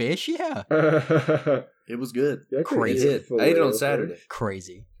fillet of fish. Yeah, It was good. Yeah, I could Crazy. eat a I ate it filet on of Saturday. fish.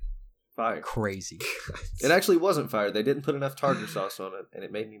 crazy. Fire. Crazy. It actually wasn't fire. They didn't put enough tartar sauce on it, and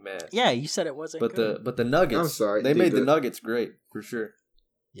it made me mad. Yeah, you said it wasn't But good. the nuggets. I'm sorry, They dude, made the the- nuggets great for sure.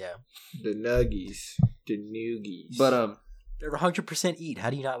 Yeah. The nuggies. The noogies. But They're 100% eat. How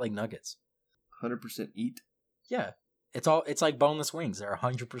do you not like nuggets? 100% eat. Yeah. It's like boneless wings. They're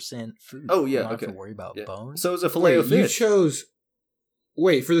 100% food. Oh, yeah, You don't okay. have to worry about Yeah. bones. So it was a filet Wait, of you fish. chose.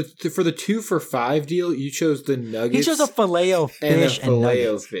 Wait, for the 2 for $5 deal, you chose the nuggets. He chose a filet of and a fish and, filet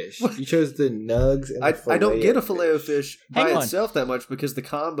nuggets. of fish. You chose the nugs and the I don't get a of filet of fish by Hang on. itself that much because the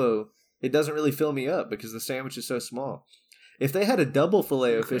combo, it doesn't really fill me up because the sandwich is so small. If they had a double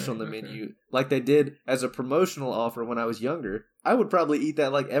filet of fish on the menu, like they did as a promotional offer when I was younger, I would probably eat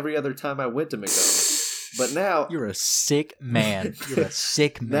that like every other time I went to McDonald's. But now, You're a sick man. You're a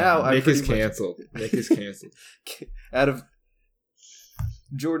sick man. Now I- Nick pretty is much- canceled. Nick is canceled. out of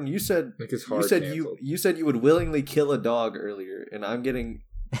Jordan, you said Nick is hard you said canceled. you said you would willingly kill a dog earlier, and I'm getting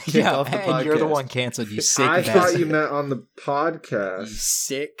kicked yeah, off the and you're the podcast. one canceled. You sick I bastard. thought you meant on the You podcast.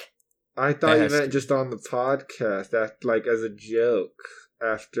 sick. I thought you bastard. meant just on the podcast, like as a joke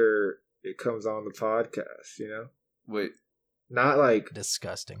after it comes on the podcast. You know, Wait, not like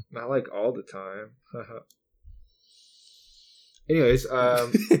Disgusting. all the time. Anyways,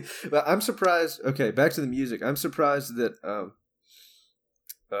 but I'm surprised. Okay, back to the music. I'm surprised that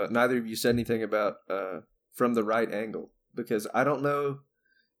neither of you said anything about From the Right Angle, because I don't know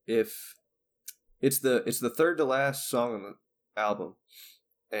if it's the third to last song on the album,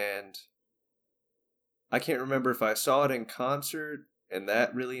 and I can't remember if I saw it in concert and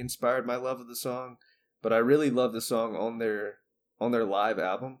that really inspired my love of the song, but I really love the song on their live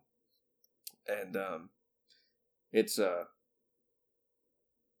album, and it's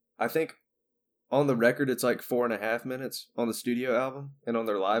I think on the record it's like 4.5 minutes on the studio album, and on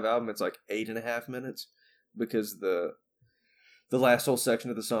their live album it's like 8.5 minutes, because the last whole section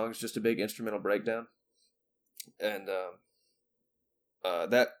of the song is just a big instrumental breakdown, and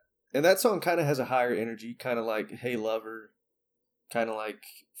that song kind of has a higher energy, kind of like Hey Lover, kind of like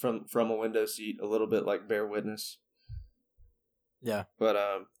from a window seat, a little bit like Bear Witness. Yeah. But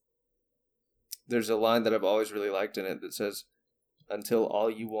there's a line that I've always really liked in it that says, "Until all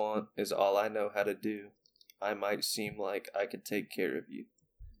you want is all I know how to do, I might seem like I could take care of you."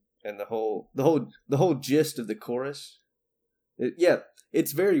 And the whole gist of the chorus,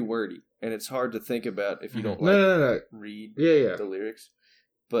 it's very wordy and it's hard to think about if you don't no. read Yeah. the lyrics.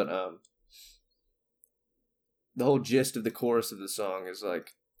 But the whole gist of the chorus of the song is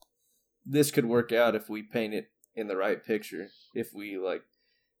like, this could work out if we paint it in the right picture, if we like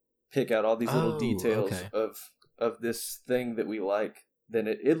pick out all these little details okay. of this thing that we like, then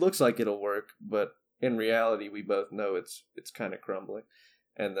it looks like it'll work, but in reality we both know it's kind of crumbling.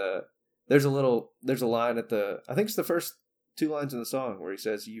 And there's a line at I think it's the first 2 lines in the song where he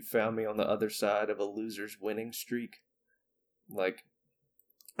says, "You found me on the other side of a loser's winning streak." Like,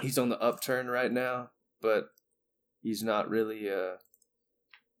 he's on the upturn right now, but he's not really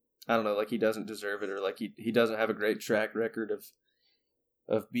I don't know, like he doesn't deserve it, or like he doesn't have a great track record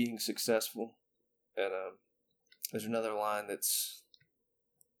of being successful. And there's another line that's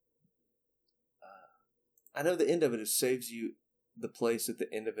I know the end of it is, "Saves you the place at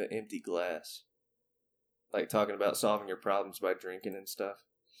the end of an empty glass." Like talking about solving your problems by drinking and stuff.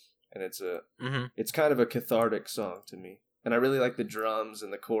 And it's kind of a cathartic song to me. And I really like the drums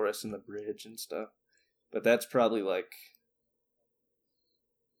and the chorus and the bridge and stuff. But that's probably like,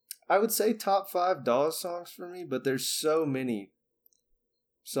 I would say top 5 Dawes songs for me, but there's so many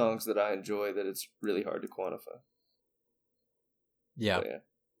songs that I enjoy that it's really hard to quantify. Yeah. But yeah.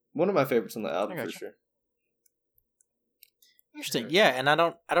 One of my favorites on the album I for gotcha. sure. Interesting. Yeah, and I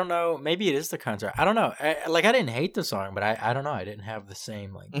don't know. Maybe it is the contrast. I don't know. I didn't hate the song, but I don't know. I didn't have the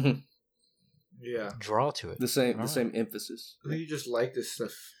same draw to it. The same emphasis. I think you just like this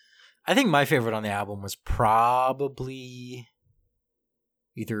stuff. I think my favorite on the album was probably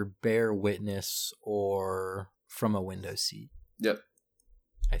either Bear Witness or From a Window Seat. Yep.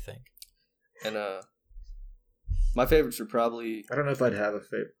 I think. And my favorites are probably... I don't know if I'd have a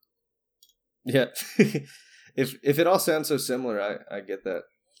favorite. Yeah. If it all sounds so similar, I get that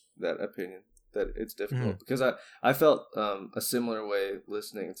opinion that it's difficult because I felt a similar way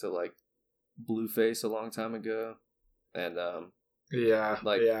listening to like Blueface a long time ago, and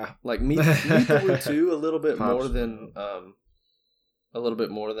like Meet the Woo too a little bit more than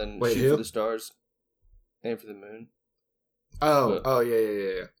Wait, Shoot who? for the Stars, Aim for the Moon.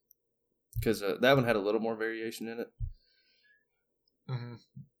 Yeah. Because that one had a little more variation in it. Mm-hmm.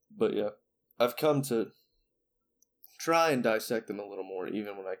 But yeah, I've come to try and dissect them a little more,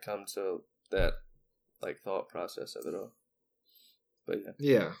 even when I come to that like thought process of it all. But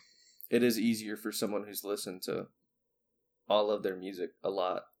yeah, it is easier for someone who's listened to all of their music a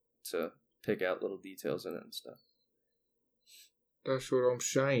lot to pick out little details in it and stuff. That's what I'm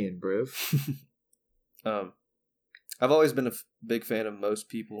saying, bro. I've always been a big fan of Most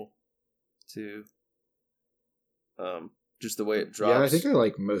People too. Just the way it drops. Yeah, I think I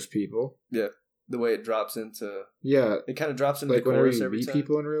like Most People. Yeah. The way it drops into... Yeah. It kind of drops into like the chorus whenever you every meet time.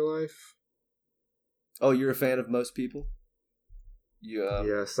 people in real life. Oh, you're a fan of Most People?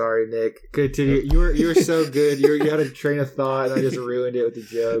 Yeah, sorry, Nick. Continue. You were so good. You had a train of thought, and I just ruined it with the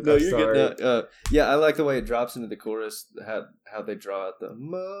joke. No, I'm you're sorry. good. Yeah, I like the way it drops into the chorus, how they draw out the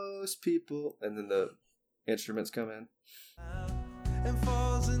most people, and then the instruments come in. And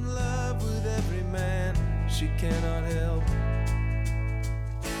falls in love with every man she cannot help.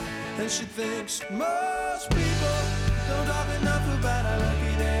 And she thinks most people don't talk enough about how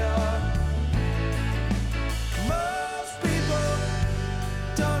lucky they are. Most people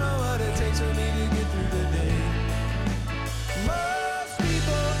don't know what it takes for me to get through the day. Most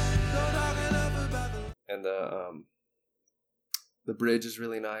people don't talk enough about the... And the bridge is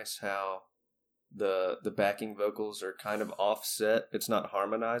really nice, how the backing vocals are kind of offset. It's not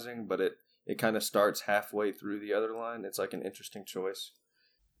harmonizing, but it kind of starts halfway through the other line. It's like an interesting choice.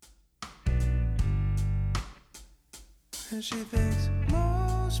 And she thinks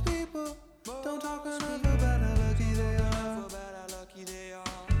most people don't talk enough about how lucky they are.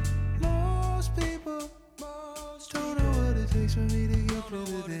 Most people don't know what it takes for me to get through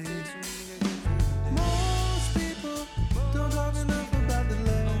the day. Most people don't talk enough about the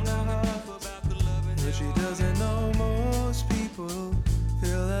love in her heart. But she doesn't know most people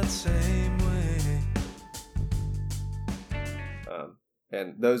feel that same way.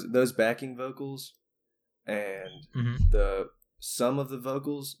 And those backing vocals and some of the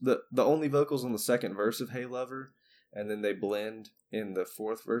vocals, the only vocals on the second verse of Hey Lover, and then they blend in the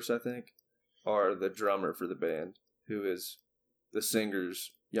fourth verse, I think, are the drummer for the band, who is the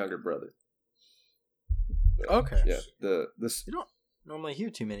singer's younger brother. Okay. Yeah. You don't normally hear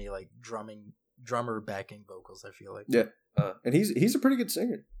too many like drummer backing vocals, I feel like. Yeah. And he's a pretty good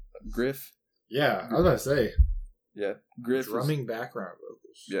singer. Griff. Yeah, I was about to say. Yeah. Griff drumming background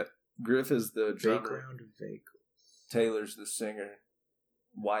vocals. Yeah. Griff is the drummer. Background vocals. Taylor's the singer.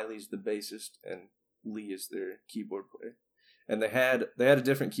 Wiley's the bassist, and Lee is their keyboard player. And they had a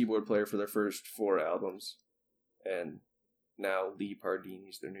different keyboard player for their first 4 albums, and now Lee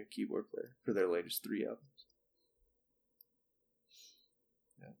Pardini's their new keyboard player for their latest 3 albums.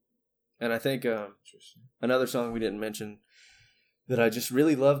 Yeah. And I think another song we didn't mention that I just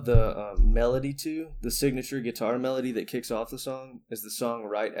really love the melody to, the signature guitar melody that kicks off the song, is the song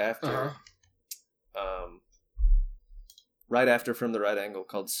right after. Right after From the Right Angle,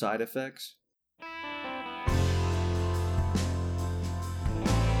 called Side Effects.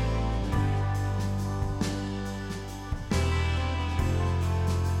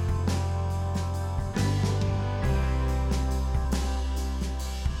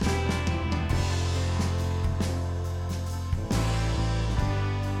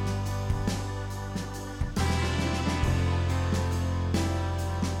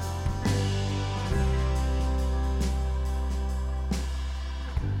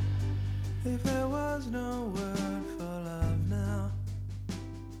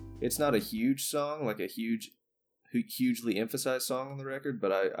 It's not a huge song, like a hugely emphasized song on the record,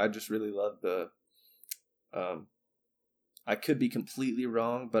 but I just really love the... I could be completely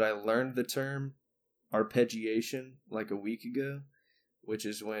wrong, but I learned the term arpeggiation like a week ago, which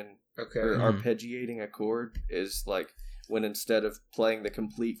is when arpeggiating a chord is like when instead of playing the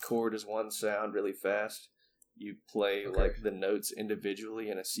complete chord as one sound really fast, you play like the notes individually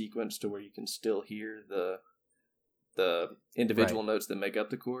in a sequence to where you can still hear the individual notes that make up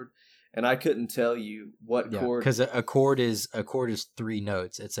the chord. And I couldn't tell you what chord, because a chord is 3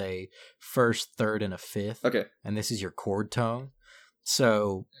 notes. It's a first, third, and a fifth. Okay, and this is your chord tone.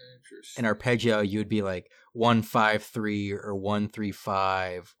 So in arpeggio, you would be like 1-5-3 or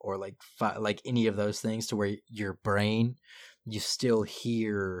 1-3-5 or like any of those things, to where your brain, you still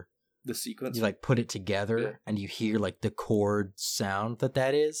hear the sequence. You like put it together and you hear like the chord sound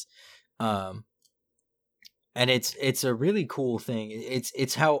that is. And it's a really cool thing.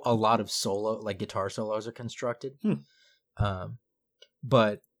 It's how a lot of guitar solos are constructed.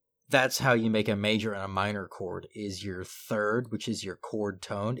 But that's how you make a major and a minor chord. Is your third, which is your chord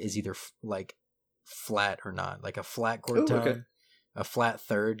tone, is either like flat or not. Like a flat chord tone. Okay. A flat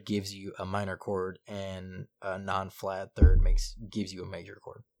third gives you a minor chord, and a non-flat third gives you a major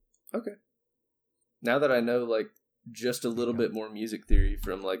chord. Okay. Now that I know like just a little bit more music theory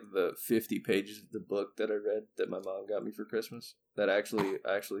from like the 50 pages of the book that I read that my mom got me for Christmas, I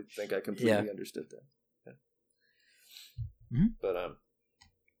actually think I completely understood that. Yeah. Mm-hmm. But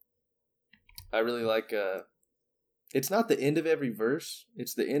I really like it's not the end of every verse,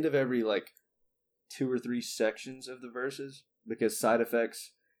 it's the end of every like 2 or 3 sections of the verses, because Side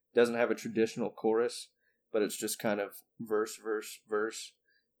Effects doesn't have a traditional chorus, but it's just kind of verse, verse, verse.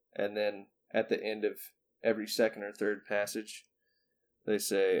 And then at the end of every second or third passage, they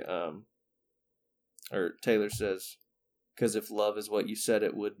say, or Taylor says, "'Cause if love is what you said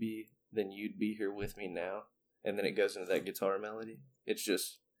it would be, then you'd be here with me now." And then it goes into that guitar melody. It's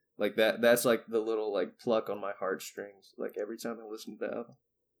just like that. That's like the little like pluck on my heartstrings. Like every time I listen to the album.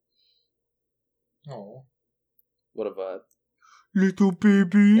 Oh, what a vibe, little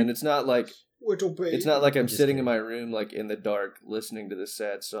baby! And it's not like little baby. It's not like I'm sitting in my room like in the dark listening to this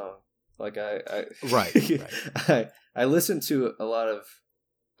sad song. Like right. I listen to a lot of.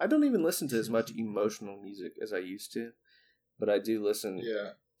 I don't even listen to as much emotional music as I used to, but I do listen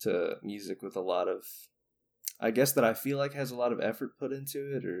to music with a lot of, I guess, that I feel like has a lot of effort put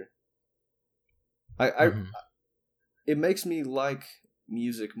into it, or it makes me like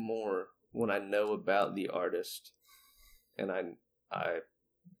music more when I know about the artist, and I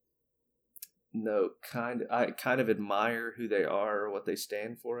know I kind of admire who they are or what they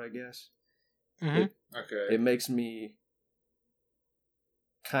stand for, I guess. Mm-hmm. It makes me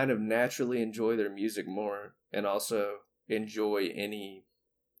kind of naturally enjoy their music more, and also enjoy any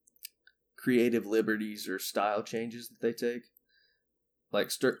creative liberties or style changes that they take. Like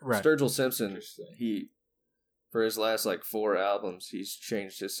Sturgill Simpson, for his last like 4 albums, he's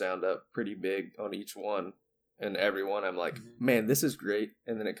changed his sound up pretty big on each one. And every one I'm like, man, this is great.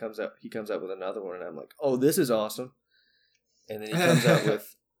 And then he comes out with another one, and I'm like, oh, this is awesome. And then he comes out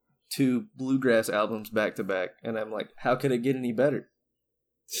with 2 bluegrass albums back to back, and I'm like, how could it get any better?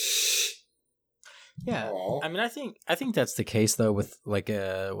 Yeah, aww. I mean, I think that's the case though with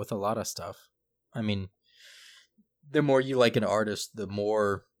a lot of stuff. I mean, the more you like an artist, the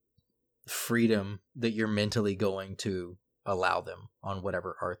more freedom that you're mentally going to allow them on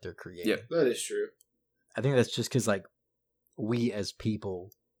whatever art they're creating. Yeah, that is true. I think that's just because, like, we as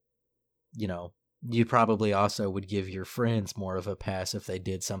people, you know, you probably also would give your friends more of a pass if they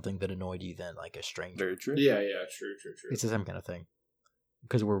did something that annoyed you than, like, a stranger. Very true. Yeah, true. It's the same kind of thing.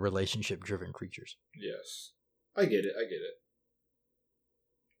 Because we're relationship-driven creatures. Yes. I get it.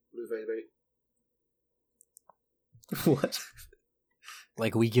 Blue baby. What?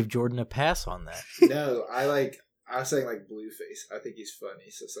 Like, we give Jordan a pass on that. No, I was saying like Blueface. I think he's funny,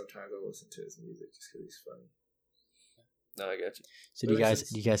 so sometimes I listen to his music just because he's funny. No, I got you. So do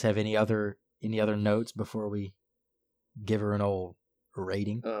you guys have any other notes before we give her an old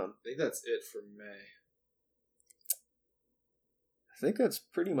rating? I think that's it for May. I think that's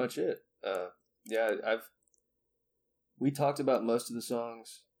pretty much it. We talked about most of the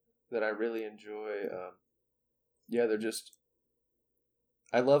songs that I really enjoy. They're just.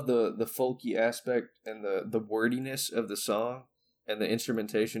 I love the folky aspect and the wordiness of the song, and the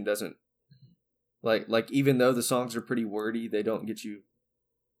instrumentation doesn't like even though the songs are pretty wordy, they don't get you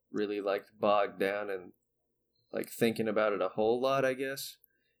really like bogged down and like thinking about it a whole lot, I guess.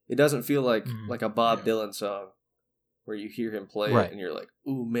 It doesn't feel like a Bob Dylan song where you hear him play it and you're like,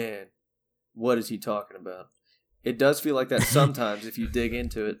 "Ooh man, what is he talking about?" It does feel like that sometimes if you dig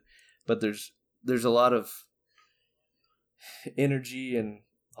into it, but there's a lot of energy and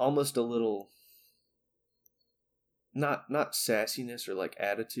almost a little not sassiness or like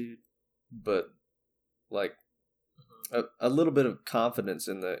attitude, but like a little bit of confidence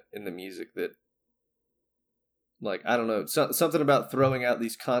in the music that, like, I don't know, something about throwing out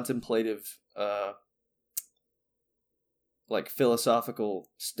these contemplative like philosophical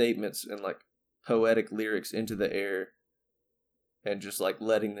statements and like poetic lyrics into the air and just like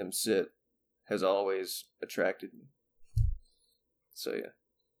letting them sit has always attracted me. So yeah.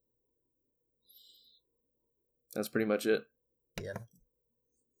 That's pretty much it. Yeah.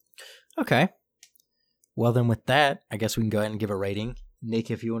 Okay. Well, then with that, I guess we can go ahead and give a rating.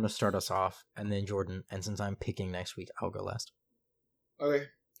 Nick, if you want to start us off, and then Jordan, and since I'm picking next week, I'll go last. Okay.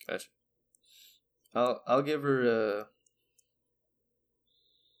 Gotcha. I'll give her a...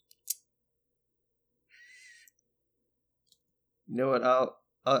 You know what?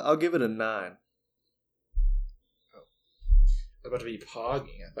 I'll give it a 9. I'm about to be pogging.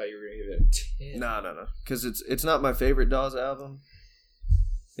 I thought you were going to give it a 10. No. Because it's not my favorite Dawes album.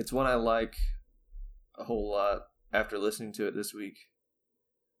 It's one I like a whole lot after listening to it this week.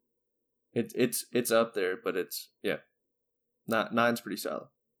 It's up there, but it's, yeah. 9's pretty solid.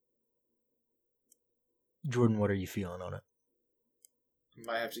 Jordan, what are you feeling on it?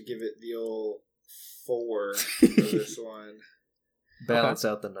 Might have to give it the old 4 for this one. Balance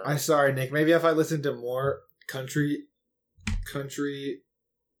out the 9. I'm sorry, Nick. Maybe if I listened to more country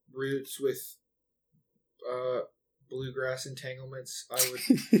roots with bluegrass entanglements, I would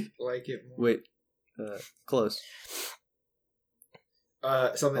like it more. Wait, close.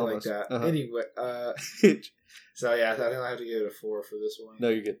 Something Almost. like that. Uh-huh. Anyway, so yeah, I think I have to give it a 4 for this one. No,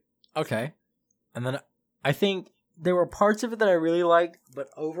 you're good. Okay. And then I think there were parts of it that I really liked, but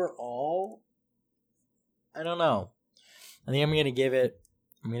overall, I don't know. I think I'm gonna give it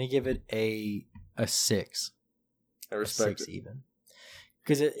a 6. I respect 6 it. even.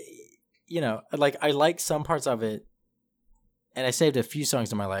 Because it, like I like some parts of it, and I saved a few songs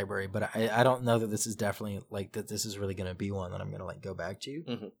to my library, but I don't know that this is definitely like that. This is really gonna be one that I'm gonna like go back to.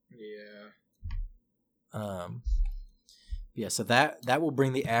 Mm-hmm. Yeah. Yeah. So that will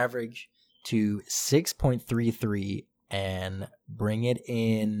bring the average to 6.33 and bring it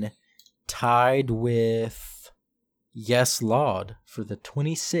in tied with Yes Lord for the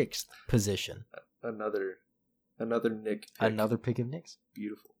 26th position. Another Nick pick. Another pick of Nick's.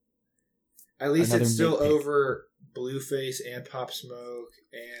 Beautiful. At least Another it's still Nick pick. over Blueface and Pop Smoke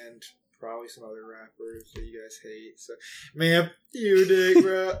and probably some other rappers that you guys hate. So, man, you Nick,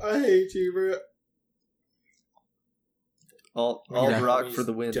 bro. I hate you, bro. All Yeah. rock for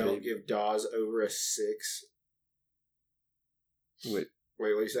the win, Don't baby. give Dawes over a 6. Wait, what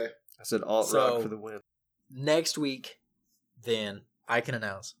do you say? I said alt So- rock for the win. Next week, then I can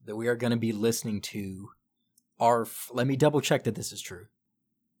announce that we are going to be listening to our. Let me double check that this is true.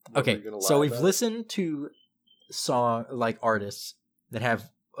 What, are Okay, you gonna so lie we've about it? listened to artists that have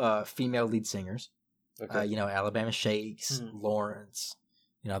female lead singers. Okay. Alabama Shakes, Lawrence.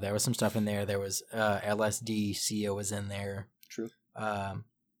 There was some stuff in there. There was LSD, Sia was in there. True.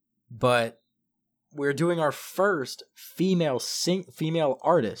 But we're doing our first female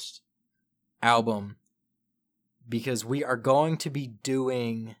artist album because we are going to be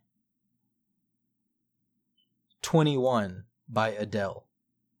doing 21 by Adele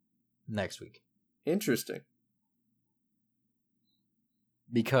next week. Interesting.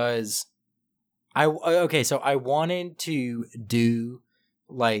 Because I wanted to do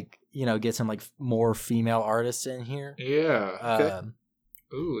get some more female artists in here. Yeah. Okay.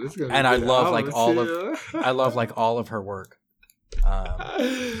 Ooh, this is gonna be And a I good love album, too. all of her work.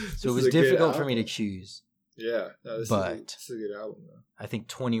 So it was difficult for me to choose. Yeah, no, this is a good album though. I think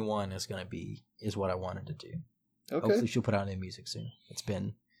 21 is what I wanted to do. Okay. Hopefully she'll put out new music soon. It's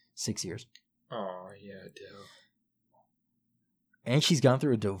been 6 years. Oh yeah, Adele. And she's gone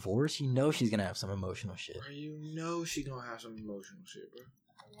through a divorce. She's going to have some emotional shit. Bro, she gonna have some emotional shit, bro.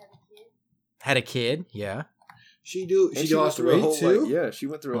 Had a kid, yeah. She And lost went through a weight whole, too. like, she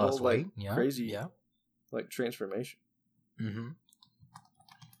went through a Lost whole weight, yeah, crazy yeah. transformation. Mm-hmm.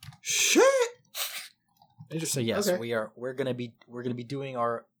 Shit. So Interesting. yes, Okay. we're gonna be doing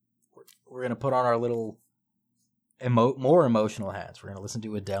we're gonna put on our little more emotional hats. We're gonna listen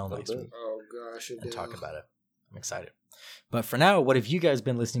to Adele next bet. week Oh gosh, Adele. and talk about it. I'm excited. But for now, what have you guys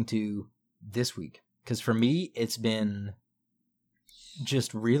been listening to this week? Because for me, it's been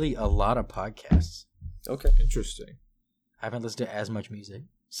just really a lot of podcasts. Okay. Interesting. I haven't listened to as much music.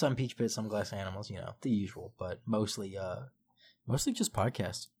 Some Peach Pit, some Glass Animals, the usual, but mostly just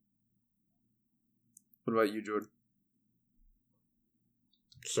podcasts. What about you, Jordan?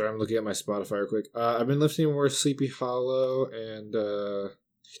 Sorry, I'm looking at my Spotify real quick. I've been listening to more Sleepy Hollow and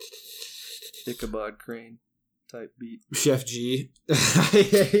Ichabod Crane type beat. Chef G. I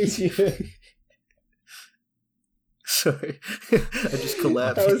hate you. Sorry. I just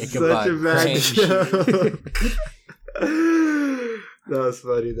collapsed. That was such a bad Crane. joke. That was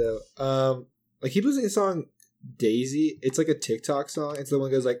funny though. I keep listening to the song Daisy. It's like a TikTok song. It's the one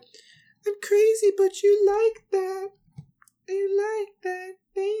that goes like, "I'm crazy, but you like that. You like that."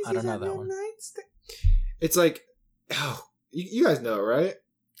 Daisy, I don't know that one. It's like, oh, you guys know, right?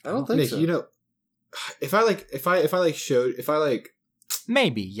 I don't think Nick, so. you know, if I showed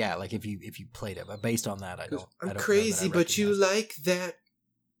Maybe, yeah, like if you played it, but based on that, I don't. I'm I don't crazy, know that I but you recognize like that.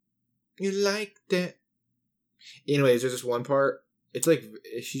 You like that. Anyways, there's this one part. It's like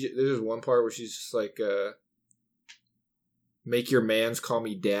there's this one part where she's just like, "Make your mans call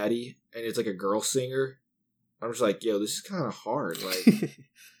me daddy," and it's like a girl singer. I'm just like, yo, this is kind of hard. Like,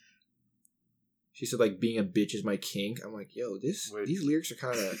 she said, like, being a bitch is my kink. I'm like, yo, these lyrics are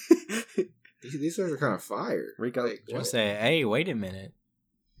kind of these lyrics are kind of fire. Like, I was gonna say, hey, wait a minute.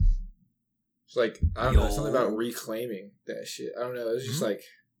 It's like, I don't know, something about reclaiming that shit. I don't know. It's just like,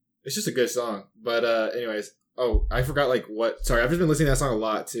 it's just a good song. But anyways, oh, I forgot like what. Sorry, I've just been listening to that song a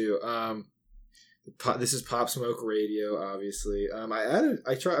lot too. This is Pop Smoke Radio, obviously. I'm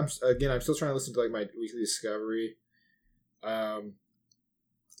still trying to listen to like my weekly discovery.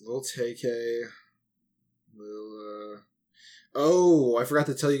 Lil TK, oh, I forgot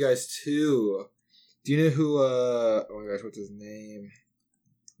to tell you guys too. Do you know who? Oh my gosh, what's his name?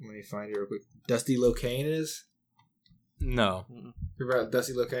 Let me find it real quick. Dusty Locane is? No. Remember about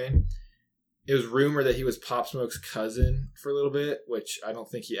Dusty Locane? It was rumored that he was Pop Smoke's cousin for a little bit, which I don't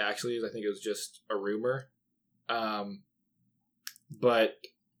think he actually is. I think it was just a rumor. But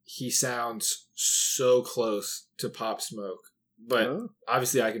he sounds so close to Pop Smoke. But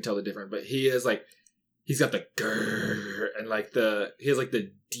obviously I can tell the difference. But he is like, he's got the grrr, and like he has like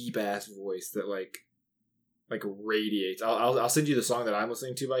the deep ass voice that like radiates. I'll send you the song that I'm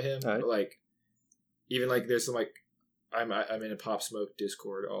listening to by him. Right. But like, even like there's some like, I'm in a Pop Smoke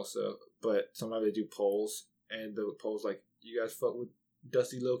Discord also, but sometimes they do polls, and the polls like, you guys fuck with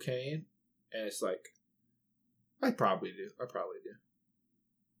Dusty Locane? And it's like, I probably do.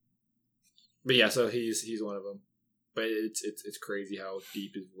 But yeah, so he's one of them. But it's crazy how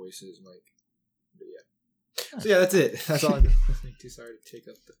deep his voice is, and like, but yeah. So yeah, that's it. That's all I've been listening to. Sorry to take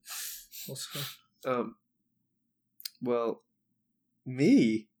up the whole song. Well,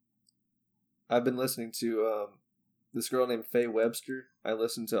 I've been listening to this girl named Faye Webster. I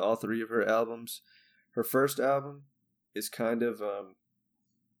listened to all 3 of her albums. Her first album is kind of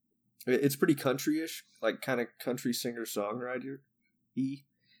it's pretty country-ish, like kind of country singer-songwriter-y.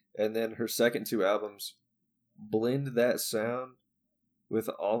 And then her second 2 albums blend that sound with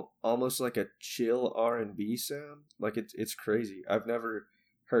almost like a chill R&B sound. Like it's crazy. I've never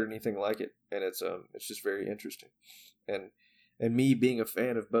heard anything like it, and it's just very interesting. And me being a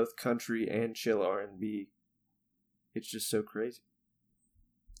fan of both country and chill R&B, it's just so crazy.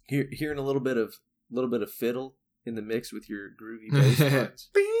 Hearing a little bit of fiddle in the mix with your groovy bass lines.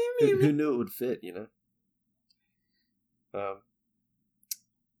 Who knew it would fit, you know?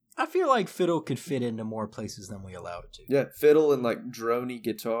 I feel like fiddle could fit into more places than we allow it to. Yeah, fiddle and like droney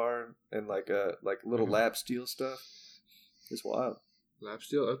guitar and like little lap steel stuff. It's wild. Lap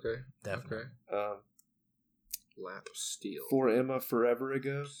steel, okay, Definitely. Okay. Lap steel. For Emma Forever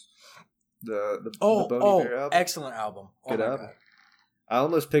Ago. The Bon Iver album. Excellent album. Good album. God. I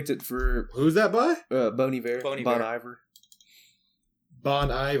almost picked it for... Who's that by? Bon Iver. Bon Iver. Bon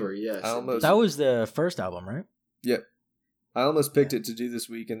Iver, yes. That was the first album, right? Yeah. I almost picked it to do this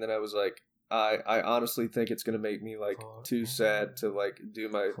week, and then I was like, I honestly think it's going to make me like too sad to like do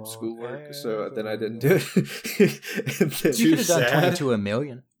my schoolwork, so then I didn't do it. You could have done 22 a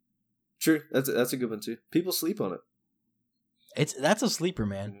Million. True. That's a good one too. People sleep on it. That's a sleeper,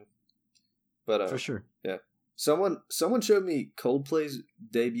 man. But for sure. Yeah. Someone showed me Coldplay's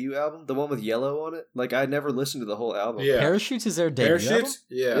debut album, the one with yellow on it. Like I never listened to the whole album. Yeah. Parachutes is their debut album?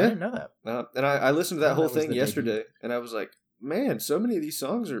 Yeah. I didn't know that. And I listened to that whole thing yesterday, and I was like, man, so many of these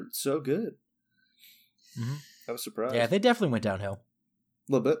songs are so good. Mm-hmm. I was surprised. Yeah, they definitely went downhill.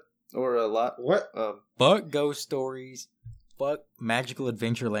 A little bit. Or a lot. What? Fuck Ghost Stories. Fuck Magical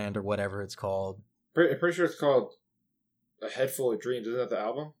Adventureland or whatever it's called. I'm pretty sure it's called A Head Full of Dreams. Isn't that the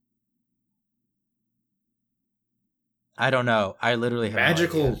album? I don't know. I literally have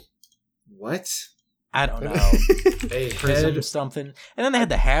Magical. No idea. What? I don't know. Prism something. And then they had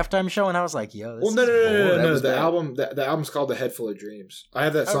the halftime show, and I was like, yo, this no. The album's called The Head Full of Dreams. I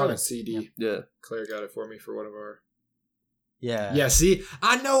have that song on CD. Yeah. Claire got it for me for one of our... Yeah. Yeah, see?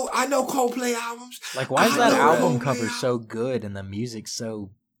 I know Coldplay albums. Like, why is that album cover so good and the music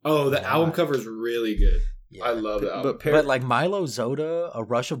so... Oh, the album cover is really good. Yeah. I love the album. But like Milo Zoda, A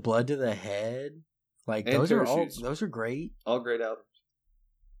Rush of Blood to the Head... Like, those are great. All great albums.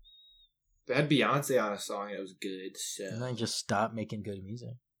 They had Beyonce on a song and it was good, so... And then just stopped making good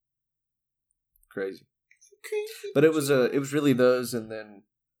music. Crazy. But it was really those, and then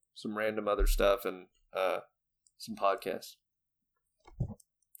some random other stuff, and some podcasts.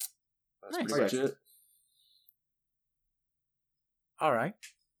 That's Nice. pretty much it. All right.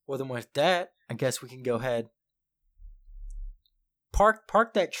 Well, then with that, I guess we can go ahead.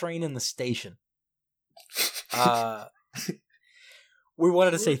 Park that train in the station. We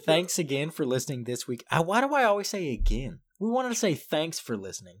wanted to say thanks again for listening this week. Why do I always say again? We wanted to say thanks for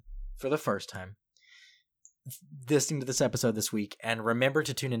listening for the first time. Listening to this episode this week. And remember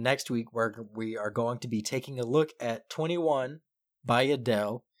to tune in next week where we are going to be taking a look at 21 by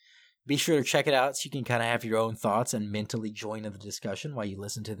Adele. Be sure to check it out so you can kind of have your own thoughts and mentally join in the discussion while you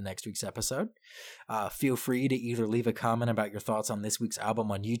listen to the next week's episode. Feel free to either leave a comment about your thoughts on this week's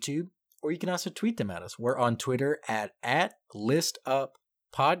album on YouTube, or you can also tweet them at us. We're on Twitter at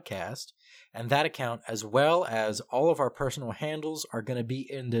 @ListUpPodcast, and that account, as well as all of our personal handles, are going to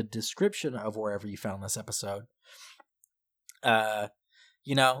be in the description of wherever you found this episode. If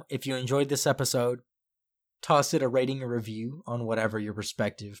you enjoyed this episode, toss it a rating or review on whatever your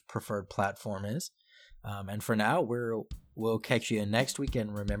respective preferred platform is. And for now, we'll catch you next week,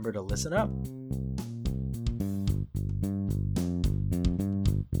 and remember to listen up.